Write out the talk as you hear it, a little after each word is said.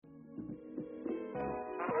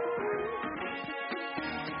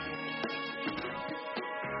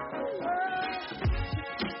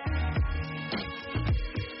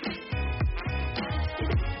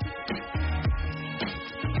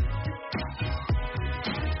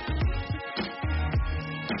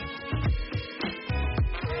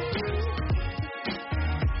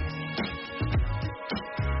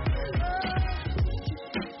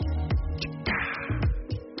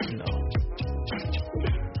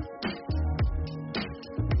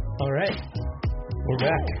All right. We're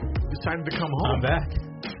back. Decided to come home. I'm back.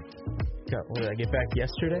 Did I get back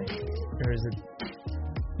yesterday? Or is it?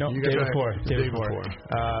 No, You day got before. back Day the day before.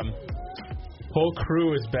 Whole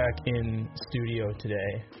crew is back in studio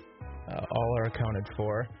today. All are accounted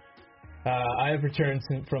for. I have returned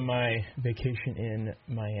from my vacation in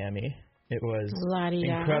Miami. It was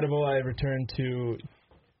incredible. I returned to,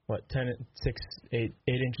 8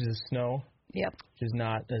 inches of snow? Yep. Which is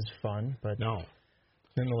not as fun, but No.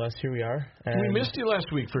 nonetheless, here we are. We missed you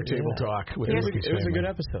last week for Table Talk. With It was a good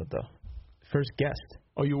episode, though. First guest.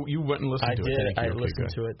 Oh, you went and listened to it? I did. I listened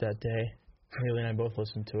to it that day. Haley and I both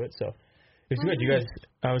listened to it, so it was good. You guys,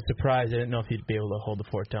 I was surprised. I didn't know if you'd be able to hold the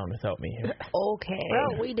fort down without me here. Okay.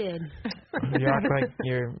 Well, we did. You act like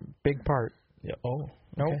you're a big part. Yeah. Oh.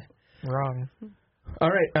 Nope. Okay. Wrong. All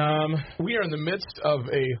right. We are in the midst of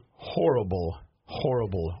a horrible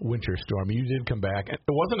winter storm. You did come back. It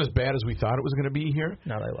wasn't as bad as we thought it was going to be here.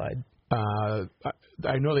 Not I lied.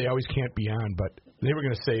 I know they always can't be on, but they were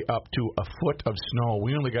going to say up to a foot of snow.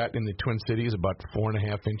 We only got in the Twin Cities about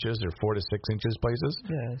 4.5 inches or 4 to 6 inches places.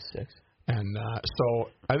 Yeah, 6. And so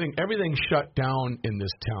I think everything shut down in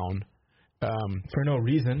this town. For no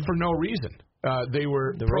reason. For no reason. They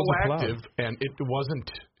were proactive, and it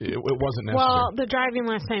wasn't necessary. Well, the driving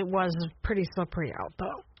last night was pretty slippery out,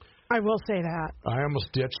 though. I will say that. I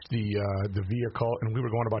almost ditched the vehicle, and we were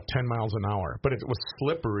going about 10 miles an hour, but it was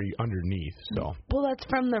slippery underneath. So. Well, that's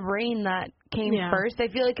from the rain that came first. I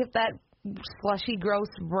feel like if that slushy, gross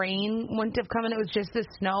rain wouldn't have come and it was just the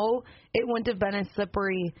snow, it wouldn't have been as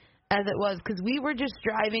slippery as it was, because we were just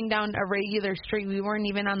driving down a regular street. We weren't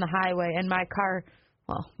even on the highway, and my car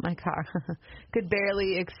could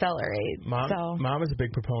barely accelerate. Mom is a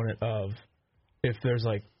big proponent of, if there's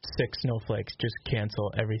like 6 snowflakes, just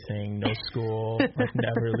cancel everything, no school,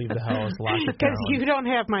 never leave the house, lock it down. Because you don't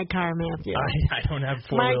have my car, Matthew. I don't have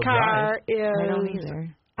 4-wheel drive. My car is I don't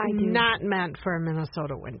either. not meant for a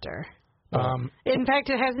Minnesota winter. In fact,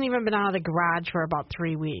 it hasn't even been out of the garage for about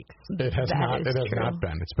 3 weeks. It has not. It has not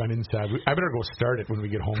been. It's been inside. I better go start it when we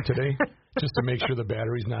get home today, just to make sure the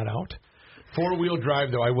battery's not out. 4-wheel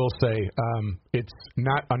drive, though, I will say, it's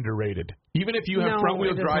not underrated. Even if you have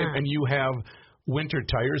front-wheel drive and you have winter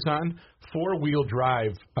tires on, 4-wheel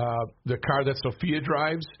drive, the car that Sophia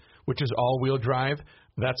drives, which is all-wheel drive,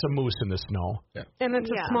 that's a moose in the snow. Yeah. And it's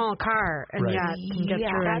a small car, and yet can get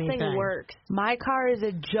through that anything. thing works. My car is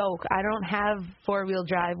a joke. I don't have 4-wheel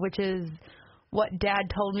drive, which is what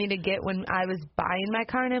Dad told me to get when I was buying my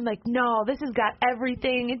car, and I'm like, no, this has got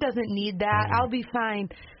everything. It doesn't need that. I'll be fine.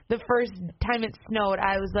 The first time it snowed,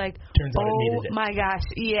 I was like, turns out it needed it. My gosh,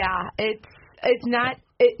 yeah, it's not.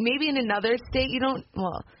 Maybe in another state you don't.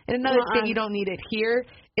 Well, in another state you don't need it. Here,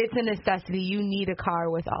 it's a necessity. You need a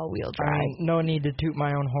car with all-wheel drive. I mean, no need to toot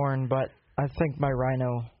my own horn, but I think my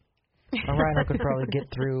Rhino could probably get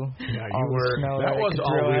through. Yeah, all the snow that was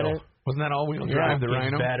all-wheel. Wasn't that all-wheel drive? The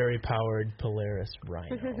Rhino, battery-powered Polaris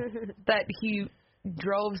Rhino. That he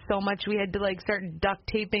drove so much we had to start duct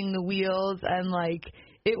taping the wheels, and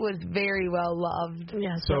it was very well loved.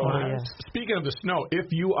 Yes. So speaking of the snow, if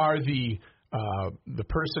you are the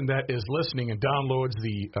person that is listening and downloads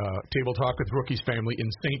the Table Talk with Rookies family in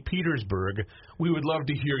St. Petersburg, we would love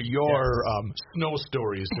to hear your snow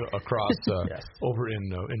stories across over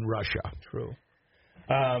in Russia. True.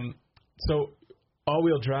 So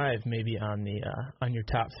all-wheel drive may be on your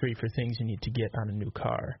top 3 for things you need to get on a new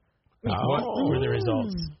car. What were the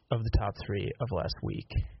results of the top 3 of last week?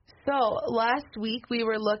 So last week we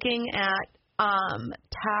were looking at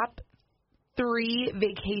top 3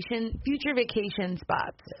 future vacation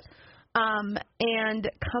spots. And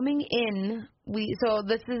coming in, so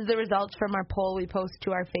this is the results from our poll we post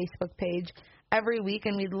to our Facebook page every week,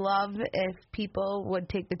 and we'd love if people would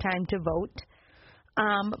take the time to vote.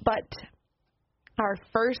 But our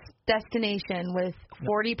first destination with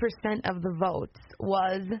 40% of the votes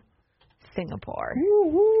was Singapore.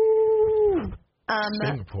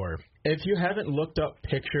 Singapore. If you haven't looked up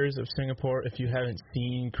pictures of Singapore, if you haven't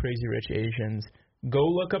seen Crazy Rich Asians, go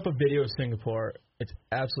look up a video of Singapore. It's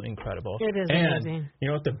absolutely incredible. It is amazing. And you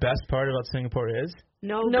know what the best part about Singapore is?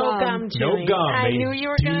 No gum, Julie. No gum. I knew you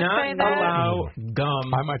were going to say that. Do not allow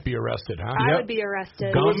gum. I might be arrested, huh? I would be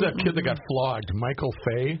arrested. Who was that kid that got flogged? Michael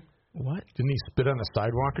Fay? What? Didn't he spit on the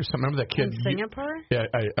sidewalk or something? Remember that kid? In Singapore? Yeah,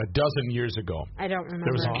 a dozen years ago. I don't remember.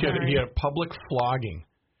 There was a kid, and he had a public flogging.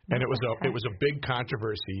 And it was a big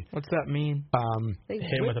controversy. What's that mean? They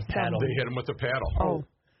hit him with a paddle. They hit him with a paddle. Oh.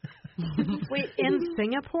 Wait, in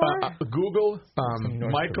Singapore? Google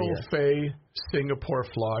Michael Fay Singapore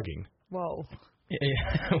flogging. Whoa.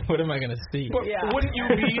 Yeah, what am I going to see? But wouldn't you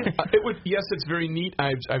be? It would. Yes, it's very neat.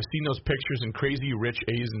 I've seen those pictures, and Crazy Rich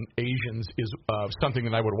Asians is something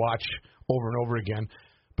that I would watch over and over again.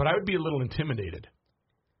 But I would be a little intimidated.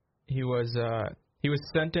 He was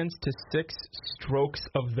sentenced to 6 strokes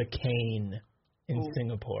of the cane in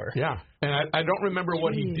Singapore. Yeah, and I don't remember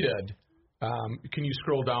what he did. Can you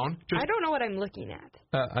scroll down? I don't know what I'm looking at.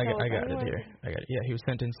 I got it here. I got it. Yeah, he was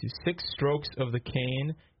sentenced to 6 strokes of the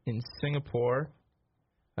cane in Singapore.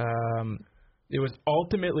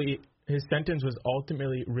 His sentence was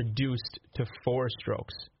ultimately reduced to 4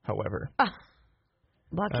 strokes. However,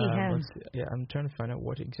 lucky him. I'm trying to find out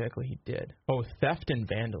what exactly he did. Oh, theft and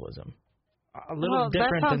vandalism. A little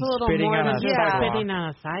different that than sounds a little spitting more on than a just sidewalk. spitting on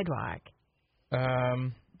a sidewalk.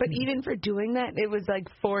 But even for doing that, it was like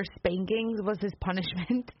 4 spankings was his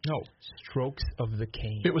punishment. No, strokes of the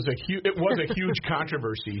cane. It was a huge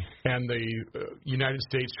controversy, and the United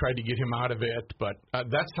States tried to get him out of it. But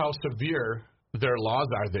that's how severe their laws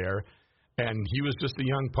are there. And he was just a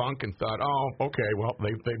young punk and thought, oh, okay, well,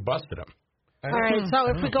 they busted him. All right, so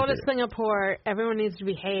if we go to Singapore, everyone needs to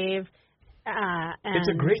behave. It's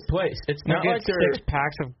a great place. It's not Get like they're 6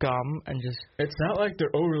 packs of gum and just. It's not like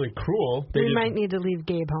they're overly cruel. We might need to leave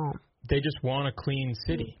Gabe home. They just want a clean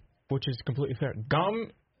city, which is completely fair. Gum,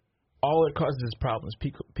 all it causes is problems.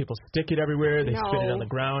 People stick it everywhere. They spit it on the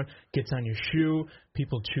ground. Gets on your shoe.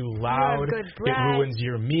 People chew loud. It ruins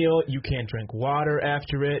your meal. You can't drink water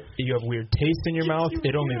after it. You have weird taste in your mouth.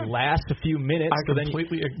 It only lasts a few minutes. I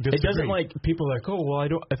completely disagree. It doesn't like people are like, oh well,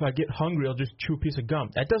 if I get hungry, I'll just chew a piece of gum.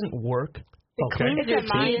 That doesn't work. Okay.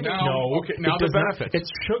 Now the benefits.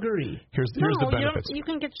 It's sugary. Here's the benefits. You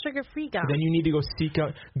can get sugar-free gum. Then you need to go seek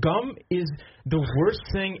out. Gum is the worst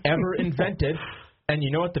thing ever invented. And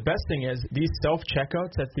you know what the best thing is? These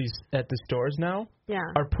self-checkouts at the stores now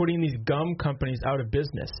are putting these gum companies out of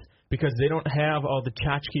business because they don't have all the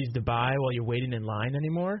tchotchkes to buy while you're waiting in line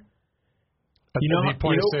anymore. You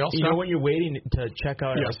know when you're waiting to check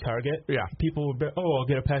out at Target? Yeah. People will be, I'll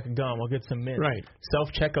get a pack of gum. I'll get some mint. Right.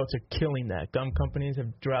 Self-checkouts are killing that. Gum companies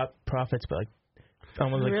have dropped profits by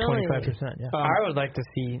almost 25%. Yeah. I would like to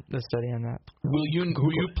see the study on that. Will you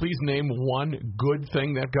please name one good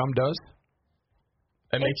thing that gum does?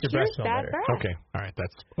 It makes your breath smell better. Okay. All right.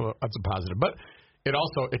 That's a positive. But it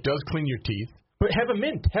does clean your teeth. But have a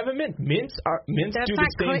mint. Mints That's do the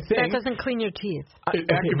same thing. That doesn't clean your teeth. It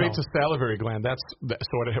activates the salivary gland. That's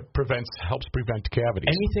what it helps prevent cavities.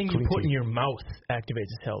 Anything you put in your mouth activates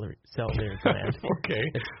the salivary gland. Okay,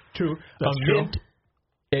 it's true. That's a mint,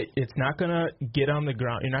 it's not gonna get on the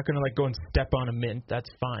ground. You're not gonna go and step on a mint. That's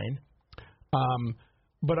fine.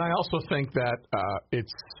 But I also think that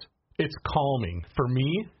it's calming for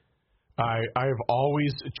me. I have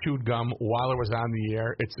always chewed gum while I was on the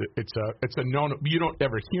air. It's a known. You don't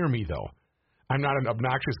ever hear me though. I'm not an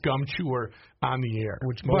obnoxious gum chewer on the air,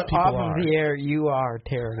 which most people off are. of the air, you are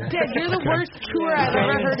terrible. Dad, you're the worst chewer I've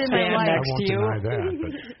ever heard in my life. I won't deny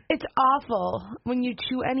that. It's awful when you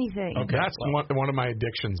chew anything. Okay, that's one of my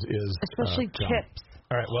addictions is especially chips.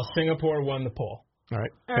 All right. Well, Singapore won the poll. All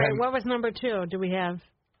right. All right. What was number 2? Do we have?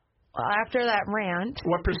 Well, after that rant,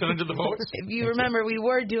 what percentage of the votes? If you remember, we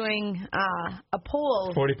were doing a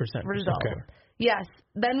poll 40% result. Okay. Yes.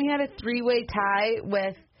 Then we had a 3-way tie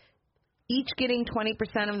with each getting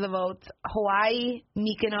 20% of the votes: Hawaii,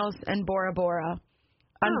 Mykonos, and Bora Bora.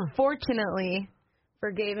 Unfortunately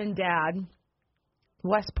for Gabe and Dad,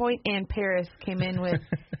 West Point and Paris came in with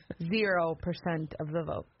 0% of the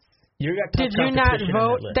votes. Did you not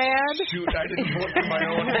vote, Dad? Shoot, I didn't vote for my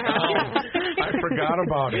own town. I forgot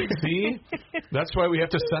about it. See? That's why we have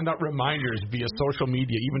to send out reminders via social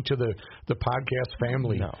media, even to the podcast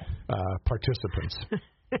family participants.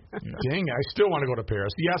 Dang, I still want to go to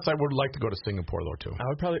Paris. Yes, I would like to go to Singapore, though, too. I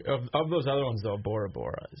would probably, of those other ones, though, Bora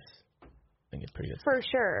Bora is, I think it's pretty good. For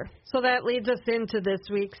sure. So that leads us into this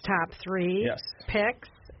week's top 3 picks.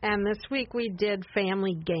 And this week we did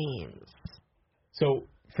family games. So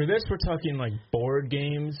for this, we're talking like board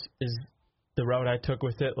games is the route I took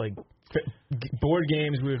with it. Like board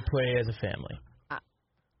games we would play as a family.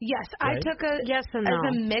 Yes, right? I took as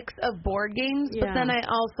a mix of board games, but then I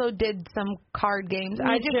also did some card games.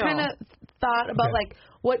 I just kind of thought about like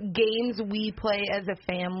what games we play as a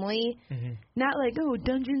family. Mm-hmm. Not like,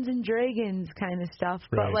 Dungeons and Dragons kind of stuff,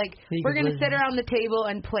 but like we're going to sit around the table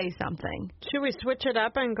and play something. Should we switch it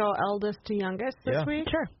up and go eldest to youngest this week?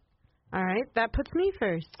 Sure. All right, that puts me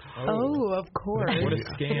first. Oh, of course. What a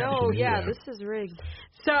scam. Oh, yeah, this is rigged.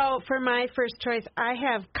 So for my first choice, I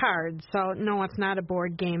have cards. So, no, it's not a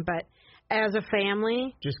board game, but as a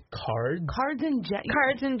family. Just cards? Cards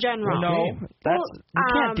in general. No, you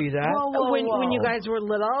can't do that. When you guys were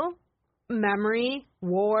little, memory,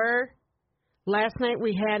 war. Last night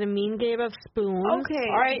we had a mean game of spoons. Okay.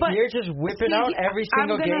 All right, but you're just whipping out every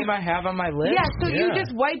single game I have on my list. Yeah, so you Yeah.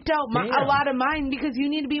 just wiped out a lot of mine because you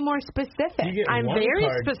need to be more specific. You get I'm one very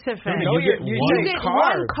card. specific. No, you get you one You get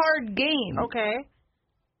cards. one card game. Okay.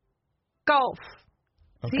 Golf.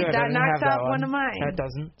 See, Good, I that didn't knocks have that out one of mine. That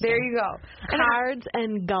doesn't. There you go. Cards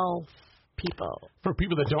and golf, people. For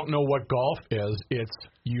people that don't know what golf is, it's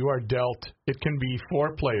you are dealt, it can be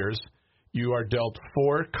 4 players. You are dealt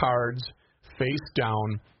 4 cards face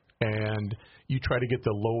down, and you try to get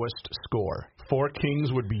the lowest score. 4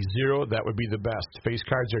 kings would be 0. That would be the best. Face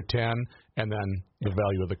cards are 10, and then the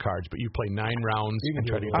value of the cards. But you play 9 rounds and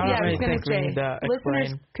try to get I Yeah, don't I was really going think to we say, need to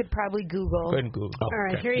listeners explain. could probably Google. Go ahead and Google. Oh, All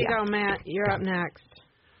right, okay. here you go, Matt. You're up next.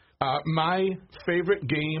 My favorite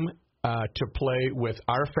game to play with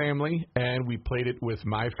our family, and we played it with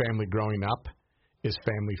my family growing up, is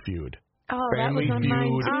Family Feud. Oh, Family that was on mine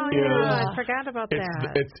Feud too. Oh, is yeah, I forgot about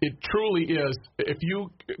that. it truly is. If you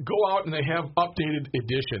go out and they have updated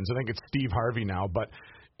editions, I think it's Steve Harvey now, but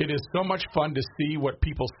it is so much fun to see what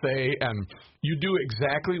people say, and you do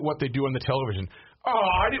exactly what they do on the television. Oh,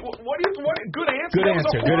 what good answer. Good That was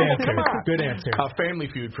a answer. Good horrible- answer. Come on. Good answer. Family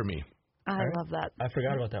Feud for me. I love that. I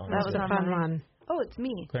forgot about that one. That was a on fun mine. one. Oh, it's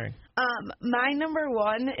me. Clearing. My number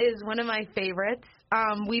 1 is one of my favorites.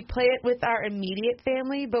 We play it with our immediate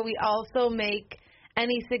family, but we also make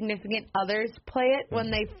any significant others play it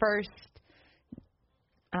when they first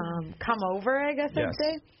come over, I guess Yes. I'd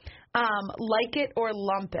say. Like it or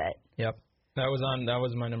lump it. Yep. That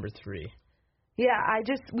was my number 3. Yeah,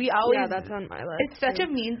 we always. Yeah, that's on my list. It's such a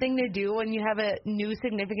mean thing to do when you have a new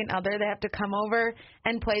significant other. They have to come over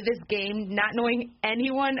and play this game, not knowing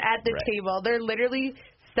anyone at the Right. table. They're literally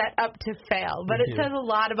set up to fail. But it Yeah. says a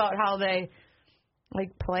lot about how they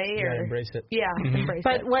play You gotta or embrace it. yeah, embrace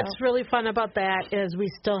But it. what's So. really fun about that is we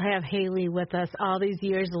still have Haley with us all these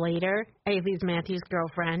years later. Haley's Matthew's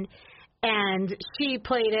girlfriend. And she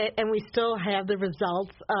played it, and we still have the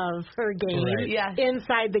results of her game Right. Yes.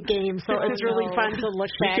 inside the game. So it's really fun to look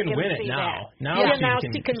She back can and win see it now. that. Now Yeah, she now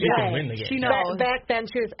can, she can she can play. win the game. She knows. Back then,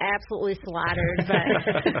 she was absolutely slaughtered.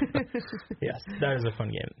 But Yes, that is a fun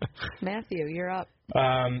game. Matthew, you're up.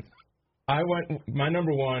 My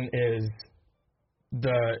number 1 is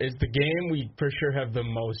the game we for sure have the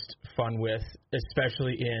most fun with,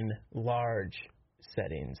 especially in large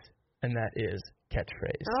settings, and that is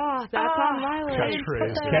catchphrase. Oh, that's on my list.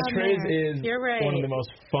 Catchphrase. Catchphrase is You're right. one of the most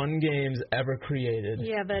fun games ever created.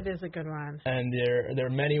 yeah, that is a good one. And there are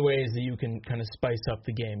many ways that you can kind of spice up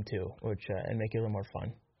the game too, which and make it a little more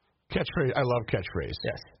fun. Catchphrase. I love catchphrase.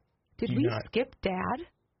 Yes. Did Do we not- skip Dad?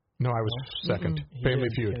 No, I was second. He Family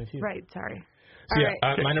did. Feud. Family Feud. Right, sorry. So All yeah,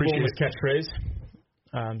 right. my number 1 was Appreciate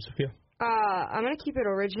catchphrase. Sophia. I'm going to keep it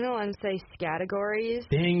original and say categories.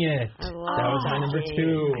 Dang it. I love That was my number game.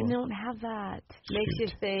 2. I don't have that. Makes you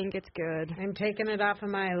think. It's good. I'm taking it off of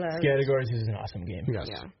my list. Categories is an awesome game. Yes.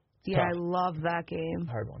 Yeah. Yeah, I Tough. love that game.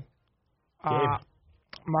 Hard one.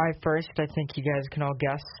 My first, I think you guys can all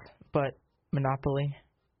guess, but Monopoly.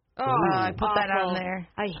 Oh, I put that on awful. there.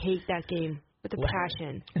 I hate that game with a Why?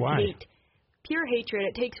 passion. Why? Hate. Pure hatred.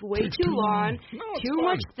 It takes way too long, No, it's too fun.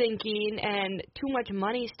 much thinking, and too much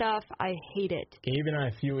money stuff. I hate it. Gabe and I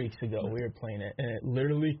a few weeks ago we were playing it, and it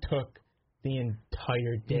literally took the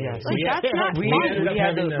entire day. Yes. Like, that's not we fun. ended up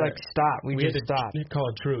had to having to- stop. We had just to stopped. call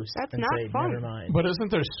a truce That's and not say fun. never mind. But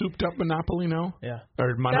isn't there souped up Monopoly now? Yeah.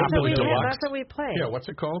 Or That's what Monopoly we Deluxe? That's what we play. Yeah, what's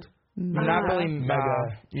it called? Monopoly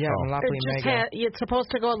Mega. Yeah, Oh. Monopoly It just Mega. it's supposed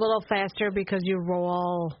to go a little faster because you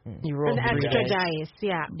roll You roll an 3 extra dice. dice.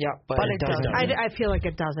 Yeah. Yep, but, But it it doesn't. doesn't. I feel like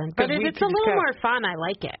it doesn't. But 'Cause if we it's a could little just more fun, I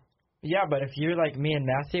like it. Yeah, but if you're like me and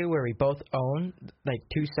Matthew, where we both own like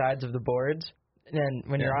 2 sides of the boards, then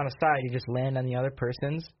when you're on a side, you just land on the other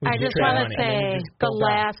person's. I just trade want money, to and then say you just the go down.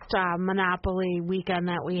 last Monopoly weekend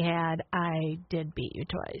that we had, I did beat you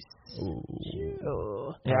twice.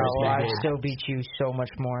 Oh. Yeah, Ours well, I did. still beat you so much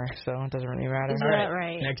more, so it doesn't really matter. Is All that right.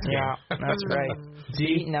 right? Next Yeah, game. that's right.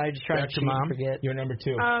 See, now you're just trying Back to to cheat Mom. and forget. You're number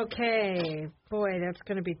 2. Okay. Boy, that's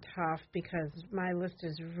going to be tough because my list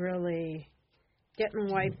is really getting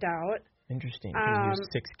wiped out. Interesting. You used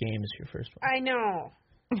 6 games your first one. I know.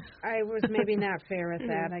 I was maybe not fair with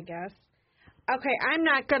that, I guess. Okay, I'm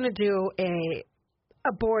not going to do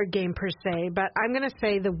a board game per se, but I'm going to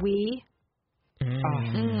say the Wii.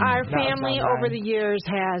 Our That was family on over mine. the years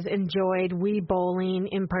has enjoyed Wii bowling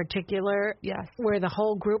in particular. Yes. Where the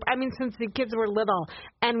whole group, I mean, since the kids were little,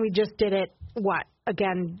 and we just did it,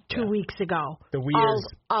 again, 2 weeks ago. The Wii is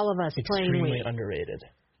all of us playing extremely Wii. underrated.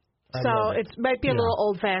 I So love it. it might be a little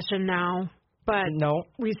old-fashioned now, but No,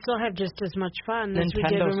 we still have just as much fun as we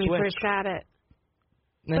did Nintendo when we Switch. first got it.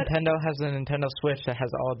 Nintendo has a Nintendo Switch that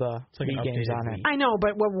has all the like an Wii games updated on it. Wii. I know,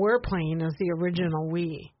 but what we're playing is the original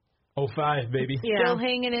Wii. 05, baby. Still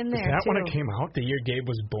hanging in Is there, that too. when it came out? The year Gabe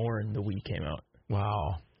was born, the Wii came out.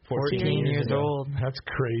 Wow. 14 years ago. old. That's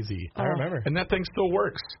crazy. I remember. And that thing still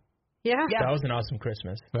works. Yeah. Yeah. That was an awesome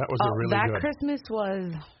Christmas. That was a really that good. Christmas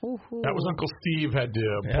was. That was Uncle Steve had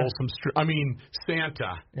to pull some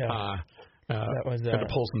Santa. Yeah. That was had to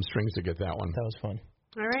pull some strings to get that one. That was fun.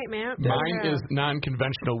 All right, Matt. Mine is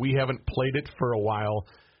non-conventional. We haven't played it for a while,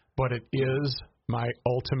 but it is my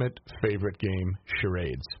ultimate favorite game,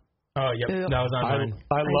 charades. Oh, yep. Ew. That was on mine.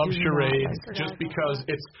 I love do not charades like just because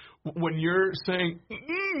it's when you're saying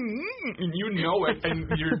and you know it and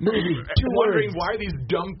you're wondering why these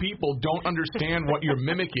dumb people don't understand what you're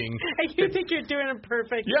mimicking. You think you're doing a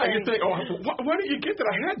perfect Yeah, thing. you think, why didn't you get that?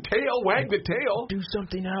 I had tail, wag the tail. Do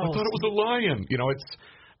something I else. thought it was a lion. You know, it's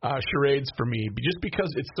charades for me, just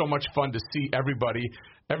because it's so much fun to see everybody.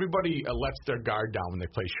 Everybody lets their guard down when they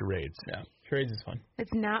play charades. Yeah, charades is fun.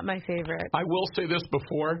 It's not my favorite. I will say this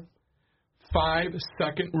before: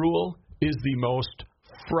 5-second rule is the most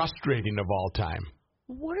frustrating of all time.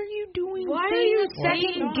 What are you doing? Why are saying you the second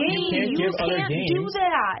saying game? You can't give other can't games. do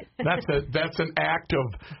that. That's an act of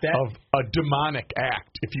a demonic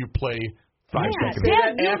act if you play 5 seconds.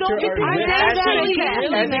 Dad, you after don't get to our do list. that.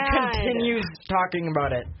 As he continues talking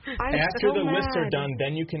about it. I'm After so the mad. lists are done,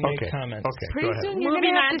 then you can make Okay. comments. Okay. Pretty Go ahead. soon you're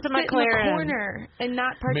Moving gonna on have to to sit in the McLaren. corner and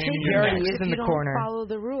not partake Maybe in you're that next. if He is in you the don't corner. follow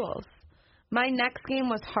the rules. My next game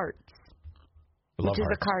was Hearts, Love which is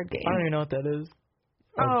a Hearts. card game. I don't even know what that is.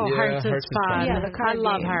 Oh, yeah, Hearts is Hearts is fun. fun. Yeah, the card I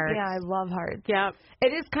love game. Hearts. Yeah, I love Hearts. Yep.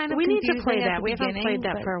 It is kind of We need to confusing play at that. the We haven't beginning, played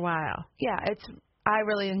that but for a while. yeah, I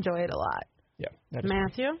really enjoy it a lot. Yeah. That is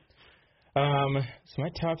Matthew? fun. So my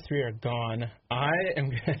top 3 are gone. I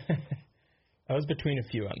was between a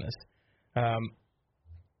few on this.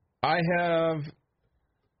 I have.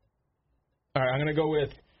 All right, I'm gonna go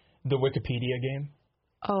with the Wikipedia game.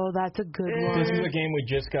 Oh, that's a good one. This is a game we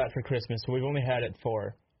just got for Christmas, so we've only had it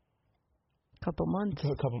for Couple months.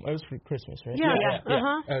 a couple. It was for Christmas, right? Yeah.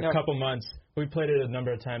 A couple months. We played it a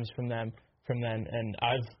number of times from then, and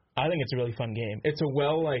I think it's a really fun game. It's a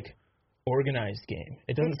organized game.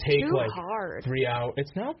 It doesn't It's take too like hard. 3 hours.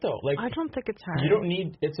 It's not though. Like I don't think it's hard. you don't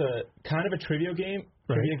need. It's a kind of a trivia game,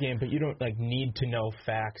 but you don't like need to know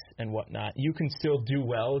facts and whatnot. You can still do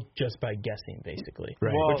well just by guessing, basically,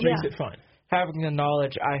 Right. Well, which makes it fun. Having the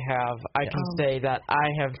knowledge I have, I can say that I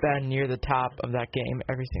have been near the top of that game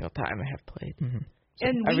every single time I have played.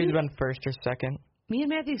 And I've we, either been first or second. me and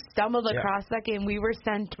Matthew stumbled across that game. We were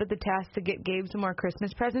sent with the task to get Gabe some more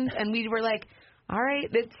Christmas presents, and we were like, all right,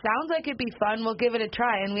 it sounds like it'd be fun. We'll give it a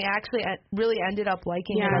try. And we actually really ended up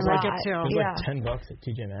liking Yeah, it a I like lot. it too. It was Yeah. like $10 at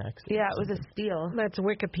TJ Maxx. Yeah, it was a steal. That's a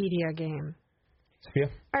Wikipedia game. Sophia?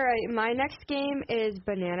 All right, my next game is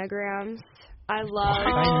Bananagrams. I love I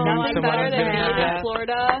knew nothing someone better was than gonna being do in that.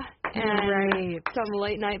 Florida and Right. some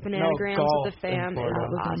late night Bananagrams golf with the in fam. Florida. That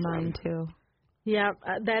was on Awesome. mine, too. Yep,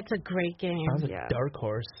 that's a great game. That was a Yeah. dark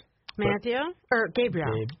horse. Matthew? Or Gabriel?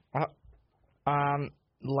 Gabe.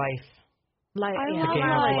 Life. Like, I yeah. love Game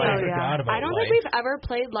of Life. Life. I Oh, forgot about I don't Life. think we've ever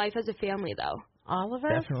played Life as a family, though. All of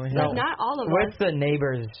us? Definitely. No. Like, not all of With us, the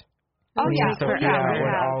neighbors. Oh, Me yeah. and Sophia Yeah, we would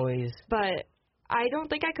have. always. but I don't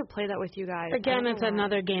think I could play that with you guys. Again, I don't it's know why.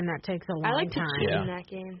 another game that takes a long I like to time. cheat Yeah. in that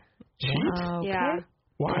game. Okay. Yeah.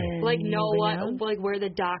 Why? Like know moving on. what, like where the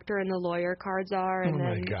doctor and the lawyer cards are, Oh and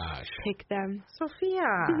my then gosh. pick them. Sophia,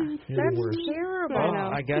 You're the that's worst. terrible. I Well,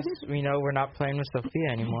 know. I guess we know we're not playing with Sophia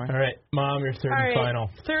anymore. All right, Mom, your third All right, and final.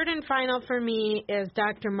 third and final for me is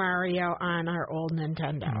Dr. Mario on our old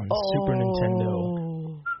Nintendo. Super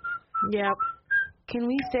Nintendo. Yep. Can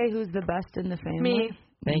we say who's the best in the family? Me.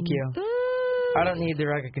 Thank you. I don't need the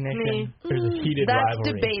recognition. Me. There's a heated That's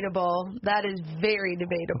rivalry. debatable. That is very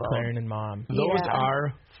debatable. McLaren and Mom. Those Yeah.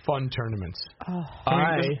 are fun tournaments.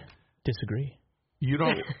 I disagree. You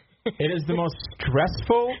don't. It is the most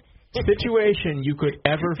stressful situation you could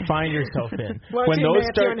ever find yourself in. When those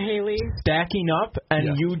Matthew start and Haley. stacking up and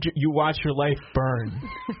Yeah. you watch your life burn.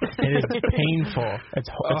 It is painful. It's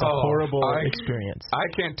a Oh, horrible I- experience. I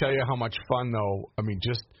can't tell you how much fun though. I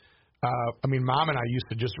mean, Mom and I used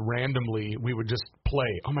to just randomly, we would just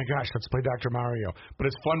play. Oh my gosh, let's play Dr. Mario. But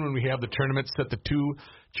it's fun when we have the tournament, set the 2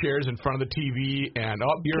 chairs in front of the TV, and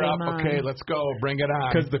you're Game up. on. Okay, let's go. Bring it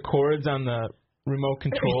on. Because the cords on the remote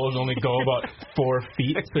controls only go about 4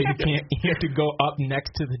 feet, so you have to go up next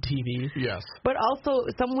to the TV. Yes. But also,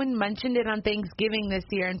 someone mentioned it on Thanksgiving this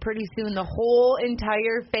year, and pretty soon the whole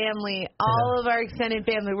entire family, all of our extended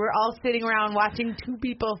family, we're all sitting around watching 2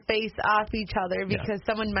 people face off each other because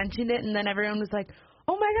someone mentioned it, and then everyone was like,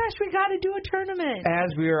 Oh my gosh, we got to do a tournament.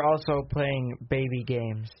 As we were also playing baby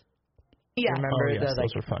games. Yeah. Remember yes, the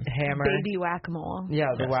those were fun. hammer? Baby whack-a-mole. Yeah,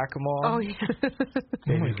 the whack-a-mole. Oh, yeah.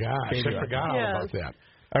 Oh my gosh, baby I forgot all Yes. about that.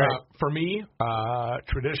 All right. For me,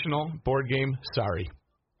 traditional board game. Sorry.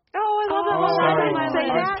 Oh, I love that. Oh, Why sorry. did I say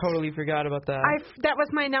I that? totally forgot about that. That was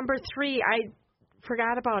my number 3. I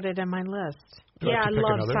forgot about it in my list. Do I Yeah, have I to pick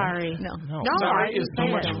love another one? Sorry. No. No. No, Sorry I is so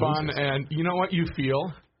didn't much say that. fun, and you know what you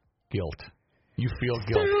feel? Guilt. You feel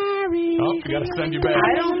guilt. Sorry. Oh, we got to send you back.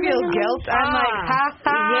 I don't feel guilt. I'm like, ha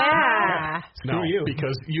ha. Yeah. No, Screw you.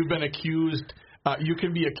 because you've been accused. You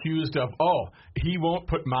can be accused of, he won't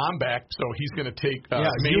put mom back, so he's going to take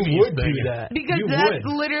Mamie's you would thing. do that. Because you that's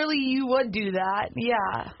would. literally, you would do that.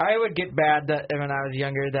 Yeah. I would get bad that when I was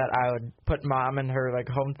younger that I would put mom in her like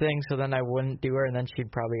home thing, so then I wouldn't do her, and then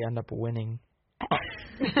she'd probably end up winning.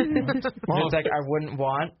 It's like I wouldn't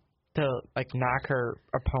want to like knock her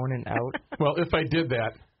opponent out. Well, if I did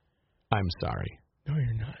that, I'm sorry. No,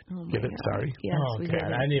 you're not. Oh my Get it? God. Sorry. Yes, oh, we God. get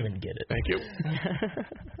it. I didn't even get it. Thank you.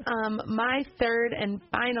 My third and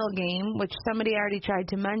final game, which somebody already tried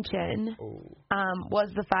to mention, was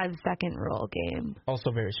the 5-second rule game.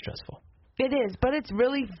 Also very stressful. It is, but it's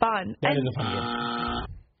really fun. That and is a fun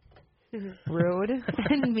game. rude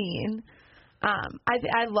and mean.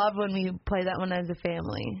 I love when we play that one as a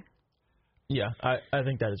family. Yeah, I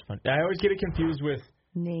think that is fun. I always get it confused with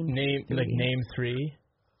Name name 3.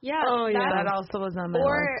 Yeah. Oh, yeah. That also was on my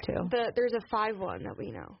Or list too. there's a 5 one that we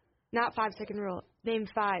know. Not 5-second rule. Name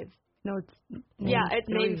 5. No, it's Yeah, it's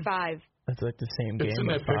three. name 5. That's like the same It's game. in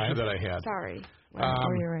that but picture 5. that I had. Sorry.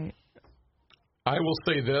 Oh, you're right. I will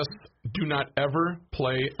say this. Do not ever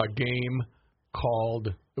play a game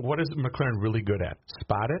called, what is McLaren really good at?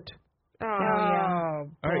 Spot It? Oh, Oh,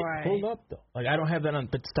 boy. All right, hold up though. Like I don't have that on,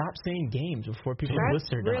 but stop saying games before people that's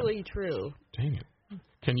list their done. really true. Dang it.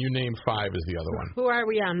 Can you name 5 is the other one? Who are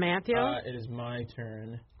we on, Matthew? It is my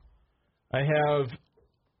turn. I have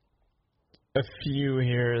a few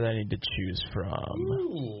here that I need to choose from.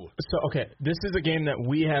 Ooh. So, okay, this is a game that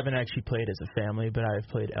we haven't actually played as a family, but I've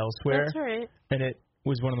played elsewhere. That's right. And it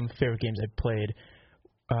was one of my favorite games I've played.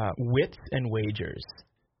 Wits and Wagers.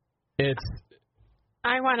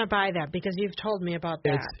 I want to buy that because you've told me about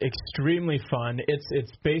that. It's extremely fun.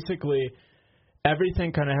 It's basically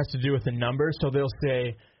everything kind of has to do with a number. So they'll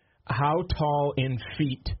say, how tall in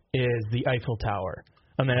feet is the Eiffel Tower?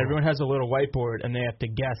 And then everyone has a little whiteboard, and they have to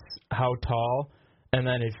guess how tall. And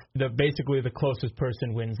then if basically the closest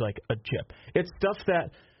person wins like a chip. It's stuff that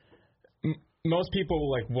most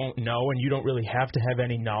people like won't know, and you don't really have to have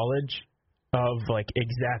any knowledge of like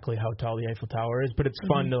exactly how tall the Eiffel Tower is, but it's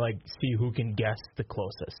fun to like see who can guess the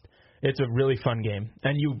closest. It's a really fun game,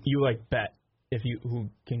 and you like bet who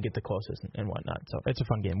can get the closest and whatnot. So it's a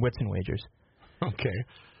fun game. Wits and Wagers. Okay.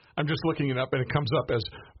 I'm just looking it up, and it comes up as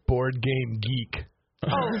Board Game Geek. Oh,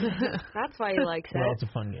 that's why he likes Well, it. it's a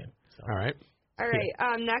fun game. So. All right. All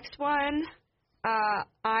right. Next one.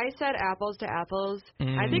 I said Apples to Apples.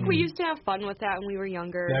 I think we used to have fun with that when we were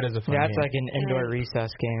younger. That is a fun That's game. like an indoor recess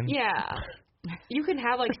game. Yeah. You can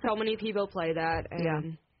have like so many people play that,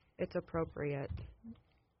 and it's appropriate.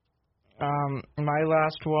 My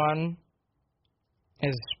last one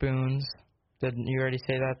is spoons. Didn't you already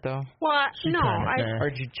say that though? Well, no, Or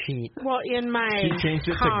did you cheat? well, in my She changed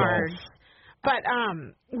it to cards. golf.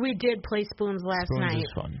 But we did play spoons last Spoons night.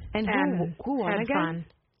 is fun. And who won had again? fun.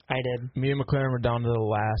 I did. Me and McLaren were down to the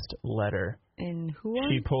last letter. And who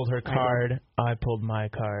won? She pulled her card, I pulled my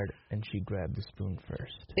card, and she grabbed the spoon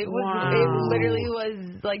first. It was. Wow. It literally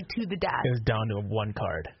was like to the death. It was down to one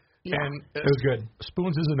card. Yeah. And It was good.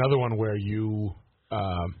 Spoons is another one where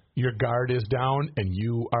your guard is down and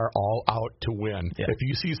you are all out to win. Yeah. If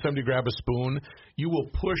you see somebody grab a spoon, you will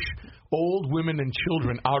push old women and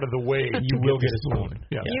children out of the way. You will get a spoon.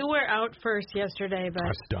 Yeah. You were out first yesterday, but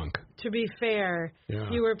I stunk. to be fair,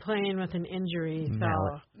 Yeah. you were playing with an injury, so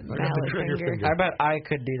Mallet. I got the trigger finger. I bet I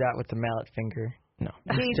could do that with the mallet finger. No.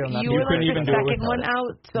 Still not You doing were couldn't like even the do it second without one it.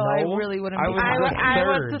 out, so No, I really wouldn't I be was able to- I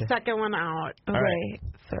was third. the second one out. Okay, right.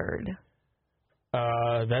 third.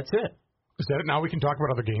 That's it. Is that it? Now we can talk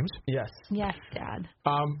about other games? Yes. Yes, Dad.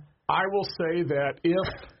 I will say that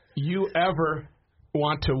if you ever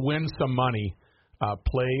want to win some money,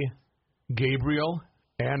 play Gabriel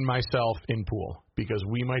and myself in pool, because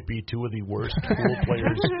we might be two of the worst pool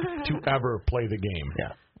players to ever play the game.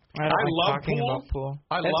 Yeah. I don't I like love talking pool. about pool.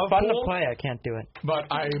 I it's love fun pool. to play. I can't do it. But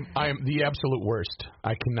I am the absolute worst.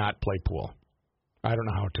 I cannot play pool. I don't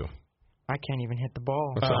know how to. I can't even hit the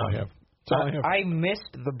ball. That's all I have. That's all I have. I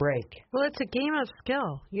missed the break. Well, it's a game of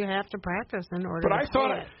skill. You have to practice in order But to I thought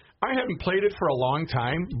play it. I haven't played it for a long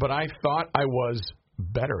time, but I thought I was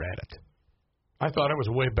better at it. I thought I was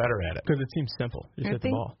way better at it. Because it seems simple. Just hit the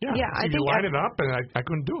ball. Yeah, I you think line it up, and I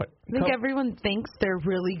couldn't do it. I think everyone thinks they're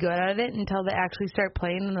really good at it until they actually start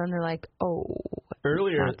playing, and then they're like, oh.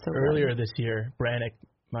 Earlier not so good. this year, Brannick,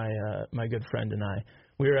 my good friend, and I,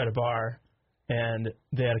 we were at a bar, and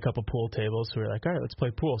they had a couple pool tables. So we were like, all right, let's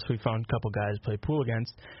play pool. So we found a couple guys to play pool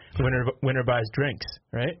against. Winner buys drinks,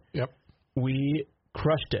 right? Yep. We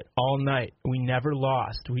crushed it all night. We never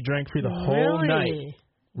lost. We drank for the whole night.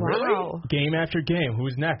 Wow. Game after game.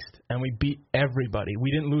 Who's next? And we beat everybody.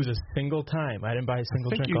 We didn't lose a single time. I didn't buy a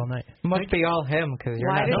single drink all night. Must be all him because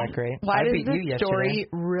you're not that great. Why I does beat you this yesterday. story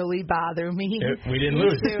really bother me? We didn't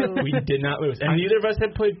lose. We did not lose. And neither of us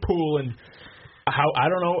had played pool in I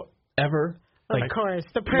don't know, ever. Of course,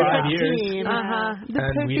 the 5 perfect years. team.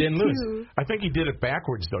 And we didn't lose. I think he did it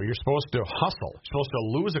backwards, though. You're supposed to hustle. You're supposed to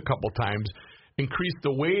lose a couple times, increase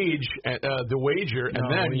the wager, and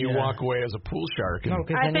then you walk away as a pool shark. And No,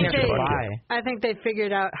 because then you have to buy. I think they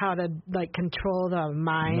figured out how to control the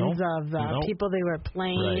minds of the people they were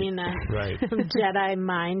playing. Right. Some Jedi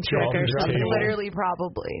mind trick or something. Literally,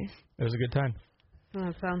 probably. It was a good time. Oh,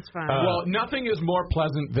 sounds fun. Well, nothing is more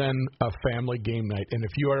pleasant than a family game night. And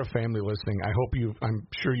if you are a family listening, I'm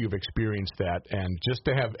sure you've experienced that. And just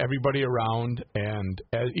to have everybody around, and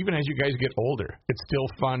even as you guys get older, it's still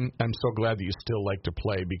fun. I'm so glad that you still like to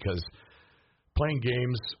play, because playing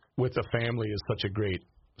games with a family is such a great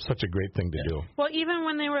thing to do. Well, even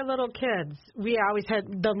when they were little kids, we always had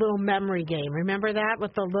the little memory game. Remember that,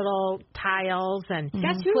 with the little tiles and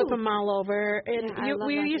flip them all over? And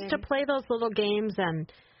we used to play those little games,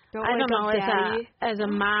 and I don't know, as a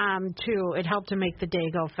mom too, it helped to make the day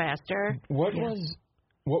go faster. What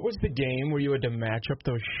was the game where you had to match up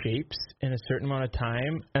those shapes in a certain amount of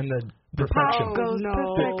time, and the perfection?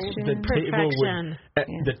 The table would,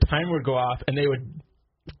 the timer would go off, and they would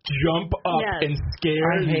jump up and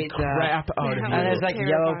scare the crap out of you. And there's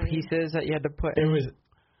yellow pieces that you had to put in. It was.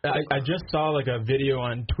 I just saw a video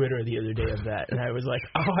on Twitter the other day of that, and I was like,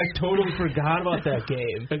 oh, I totally forgot about that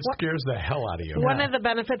game. It scares the hell out of you. One of the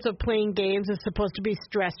benefits of playing games is supposed to be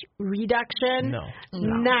stress reduction. No.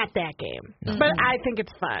 Not that game. No. But I think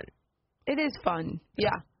it's fun. It is fun. Yeah.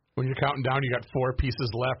 When you're counting down, you got 4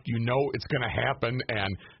 pieces left. You know it's going to happen,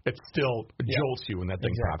 and it still jolts you when that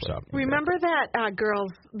thing pops up. Remember that,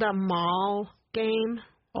 girls, the mall game?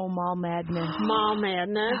 Oh, Mall Madness. Mall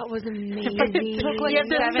Madness. That was amazing. It took you have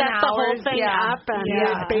to set the whole thing up, and you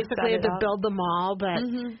basically had to build the mall, but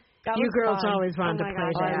you girls always wanted to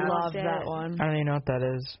play that. I loved that one. I don't even know what that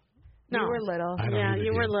is. No. You were little. Yeah,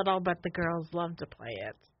 you were little, but the girls loved to play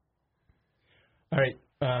it. All right.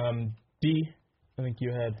 D, I think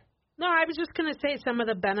you had. No, I was just going to say some of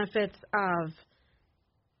the benefits of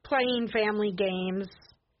playing family games.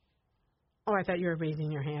 Oh, I thought you were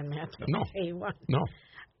raising your hand, Matt. No. One. No.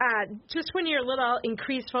 Just when you're little,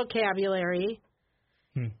 increase vocabulary,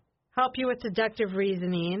 help you with deductive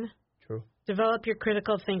reasoning, develop your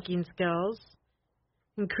critical thinking skills,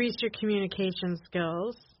 increase your communication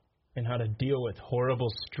skills, and how to deal with horrible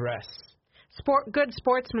stress. Good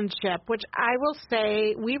sportsmanship, which I will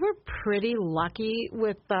say we were pretty lucky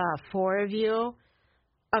with the 4 of you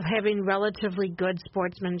of having relatively good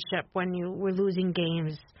sportsmanship when you were losing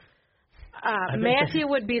games. Matthew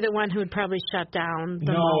would be the one who would probably shut down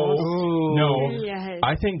the most. No. Yes.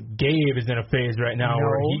 I think Gabe is in a phase right now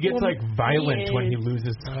where he gets violent when he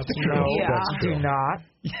loses. That's true. That's true. Do not.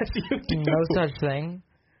 Yes, you do. No such thing.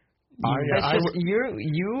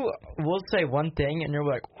 You will say one thing and you're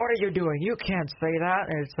like, what are you doing? You can't say that.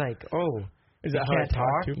 And it's like, oh, is that how I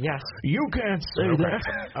talk? To? Yes. You can't say that.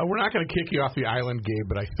 We're not going to kick you off the island, Gabe,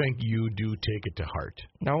 but I think you do take it to heart.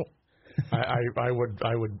 No. I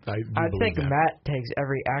think that. Matt takes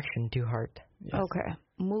every action to heart. Yes. Okay.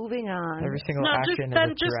 Moving on. Every single action is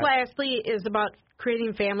a threat. Lastly is about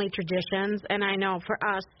creating family traditions. And I know for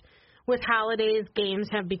us, with holidays, games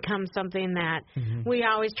have become something that we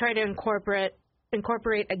always try to incorporate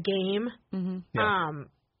a game. Mm-hmm. Yeah.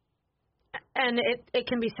 And it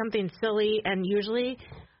can be something silly, and usually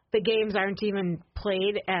the games aren't even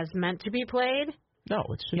played as meant to be played. No,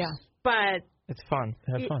 it's just... Yeah. But... It's fun.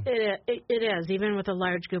 Have fun. It is. Even with a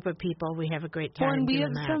large group of people, we have a great time. Well, and we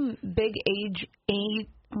doing have that. some big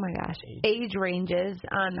age ranges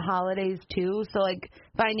on holidays too. So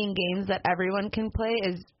finding games that everyone can play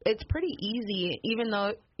it's pretty easy, even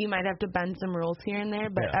though you might have to bend some rules here and there.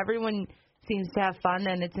 But everyone seems to have fun,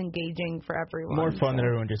 and it's engaging for everyone. More fun than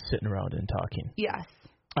everyone just sitting around and talking. Yes.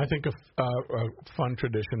 I think a fun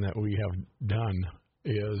tradition that we have done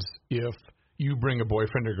is if you bring a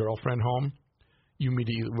boyfriend or girlfriend home, you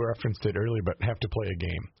immediately referenced it earlier, but have to play a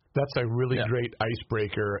game. That's a really great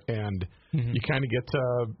icebreaker, and you kind of get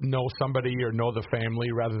to know somebody or know the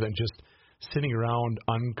family rather than just sitting around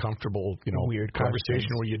uncomfortable, weird conversation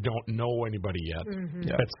where you don't know anybody yet.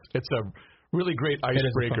 It's a really great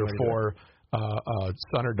icebreaker for a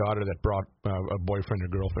son or daughter that brought a boyfriend or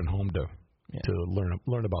girlfriend home to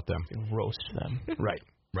learn about them. Roast them. Right.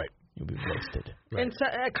 You'll be roasted. Right. And so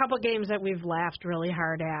a couple games that we've laughed really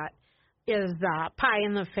hard at is the pie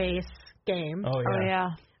in the face game. Oh yeah.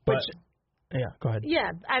 Oh, yeah, go ahead.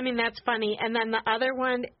 Yeah, I mean that's funny. And then the other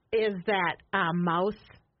one is that mouse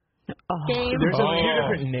game. There's a few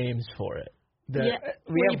different names for it. Where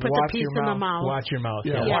you put the piece in the mouth. Watch your mouth.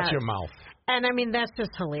 Yeah, watch your mouth. And I mean that's just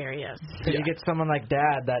hilarious. So you get someone like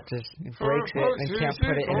Dad that just breaks it and can't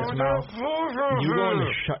put it in his mouth. You go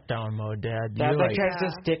into shutdown mode, Dad. Dad tries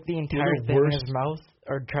to stick the entire thing in his mouth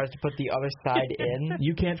or tries to put the other side in.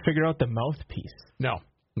 You can't figure out the mouthpiece. No.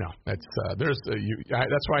 That's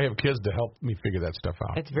that's why I have kids to help me figure that stuff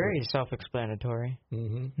out. It's very self-explanatory.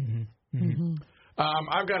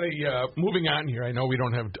 I've got moving on here. I know we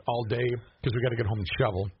don't have all day because we got to get home and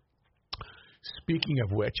shovel. Speaking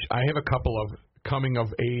of which, I have a couple of coming of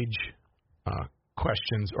age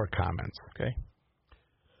questions or comments. Okay.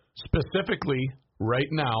 Specifically, right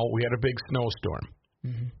now we had a big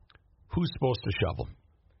snowstorm. Who's supposed to shovel?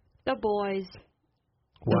 The boys.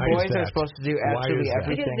 Why the boys is that? are supposed to do absolutely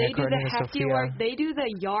everything. Because they do according the to hefty Sophia. work. They do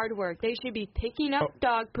the yard work. They should be picking up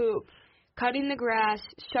dog poop, cutting the grass,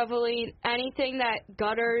 shoveling, anything that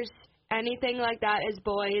gutters, anything like that is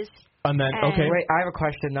boys. And then, okay. Wait, I have a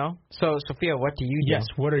question, though. So, Sophia, what do you do? Yes,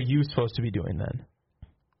 what are you supposed to be doing then?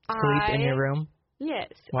 Sleep in your room? Yes.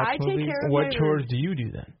 Watch I movies? take care of What my chores room. do you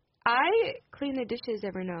do then? I clean the dishes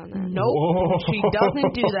every now and then. Nope, Whoa. she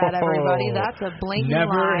doesn't do that, everybody. That's a blatant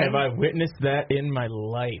Never lie. have I witnessed that in my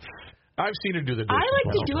life. I've seen her do the dishes. I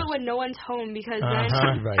like to once. do it when no one's home because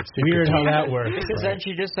Right. Weird how that works. Because then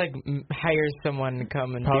she just, hires someone to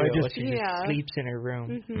come and Probably do it just- while she just sleeps in her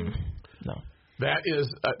room. No. That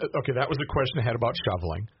is okay. That was the question I had about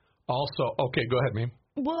shoveling. Also, okay, go ahead, ma'am.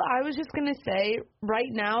 Well, I was just going to say,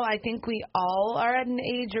 right now, I think we all are at an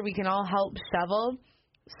age where we can all help shovel.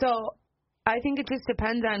 So I think it just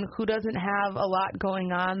depends on who doesn't have a lot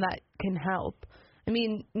going on that can help. I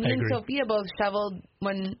mean, me and Sophia both shoveled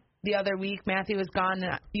when the other week Matthew was gone.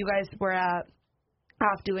 And you guys were off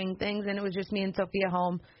doing things, and it was just me and Sophia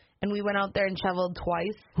home. And we went out there and shoveled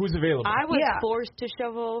twice. Who's available? I was forced to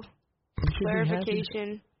shovel.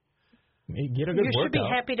 Clarification. Get a good you workout. should be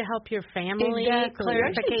happy to help your family. Exactly.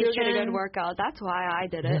 Clarification. You should get a good workout. That's why I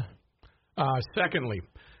did it. Secondly,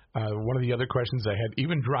 one of the other questions I had,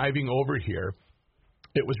 even driving over here,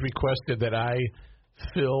 it was requested that I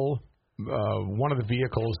fill one of the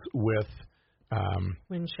vehicles with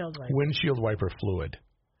windshield wiper fluid.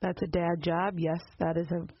 That's a dad job. Yes, that is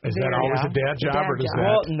a. Is that always a dad job, or does that?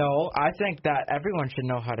 Well, no. I think that everyone should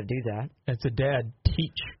know how to do that. It's a dad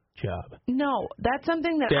teach job. No, that's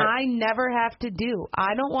something that I never have to do.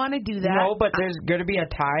 I don't want to do that. No, but there's going to be a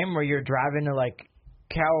time where you're driving to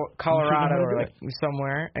Colorado or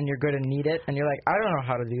somewhere, and you're going to need it, and you're like, I don't know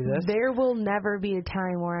how to do this. There will never be a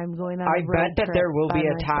time where I'm going on. I bet that there will be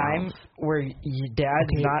a time where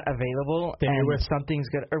Dad's not available, and something's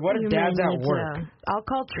good. Or what if Dad's at work? I'll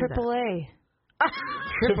call AAA.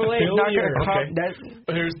 AAA is not going to come.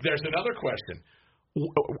 There's another question.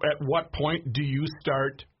 At what point do you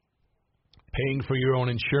start paying for your own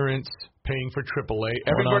insurance, paying for AAA?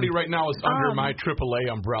 Everybody right now is under my AAA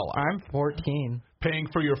umbrella. I'm 14. Paying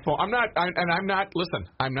for your phone. I'm not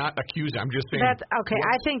accusing. I'm just saying. That's okay.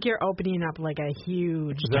 I think you're opening up like a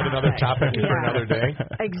huge. Is that another topic for another day?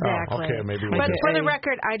 Exactly. Oh, okay, maybe. But for the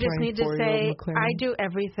record, I just need to say I do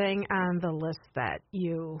everything on the list that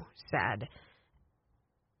you said.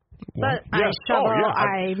 But I shovel,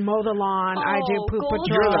 I mow the lawn, I do poop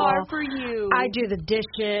patrol, for you. I do the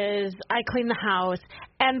dishes, I clean the house,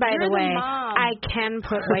 and by the way, I can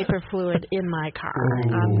put wiper fluid in my car.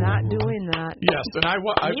 I'm not doing that. Yes, and I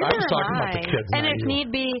was talking about the kids. And if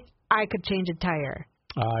need be, I could change a tire.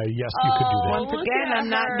 Yes, you could do that. Once again,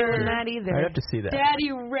 I'm not doing that either. I have to see that.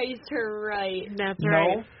 Daddy raised her right. That's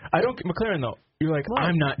right. No, I don't. McLaren, though, you're like,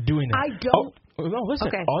 I'm not doing that. I don't. Oh, no, listen.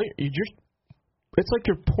 Okay. You just. It's like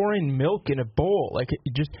you're pouring milk in a bowl. Like,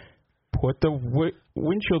 you just put the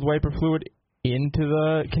windshield wiper fluid into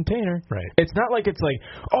the container. Right. It's not like it's like,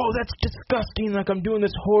 oh, that's disgusting. Like, I'm doing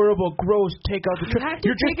this horrible, gross, take out the trash.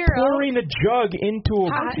 You're just pouring a jug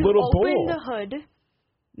into a little bowl. Open the hood.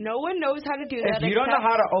 No one knows how to do that. If you don't know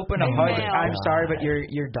how to open a hood, I'm sorry, but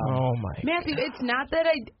you're dumb. Oh my. Matthew, it's not that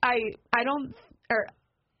I don't, or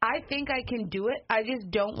I think I can do it. I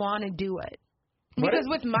just don't want to do it. Because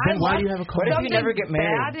with my then why luck, do you have a car? What if you something never get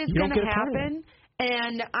married? bad is You don't going to get a car. happen,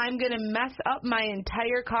 and I'm going to mess up my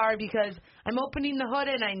entire car because I'm opening the hood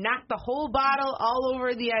and I knock the whole bottle all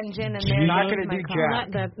over the engine, and You're not going gonna to do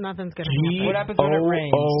jack. Nothing's going to happen. What happens when it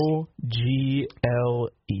rains? GOOGLE.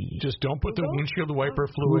 Just don't put the windshield wiper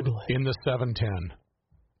fluid Google it. in the 710.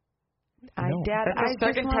 Dad, That's the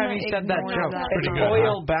I second just time wanna you said that ignore joke. that. Pretty It's good,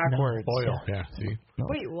 oil huh? backwards. Oil, yeah, see?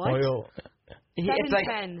 Wait, what? Oil. It's like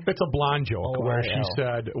 710. It's a blonde joke where she OIL.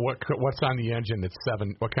 said, "What's on the engine? It's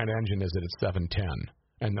 7. What kind of engine is it? It's 710."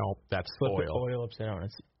 And no, that's Flip the oil. oil upside down.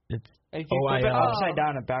 It's if you flip it OIL. upside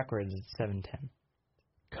down and backwards, it's 710.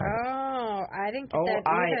 Oh, I didn't get that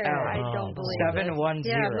either. OIL. I don't believe it. 710.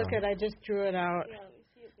 Yeah, look at I just drew it out.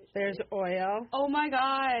 There's oil. Oh my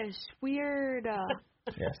gosh, weird.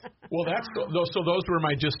 yes. Well, those were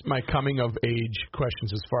my coming of age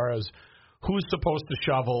questions as far as who's supposed to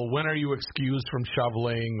shovel, when are you excused from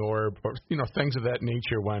shoveling, or things of that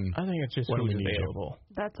nature. When I think it's just When who's we need you. available.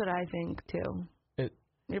 That's what I think too. It-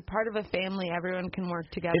 You're part of a family. Everyone can work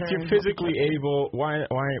together. If you're and help physically each other. able,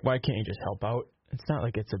 why can't you just help out? It's not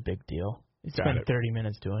like it's a big deal. You Got spend it. 30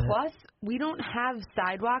 minutes doing it. Plus, we don't have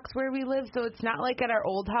sidewalks where we live, so it's not like at our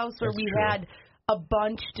old house where That's we true. had a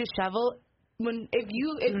bunch to shovel.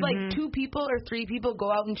 If like 2 people or 3 people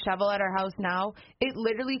go out and shovel at our house now, it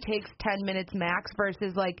literally takes 10 minutes max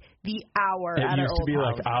versus like the hour It at our used to old be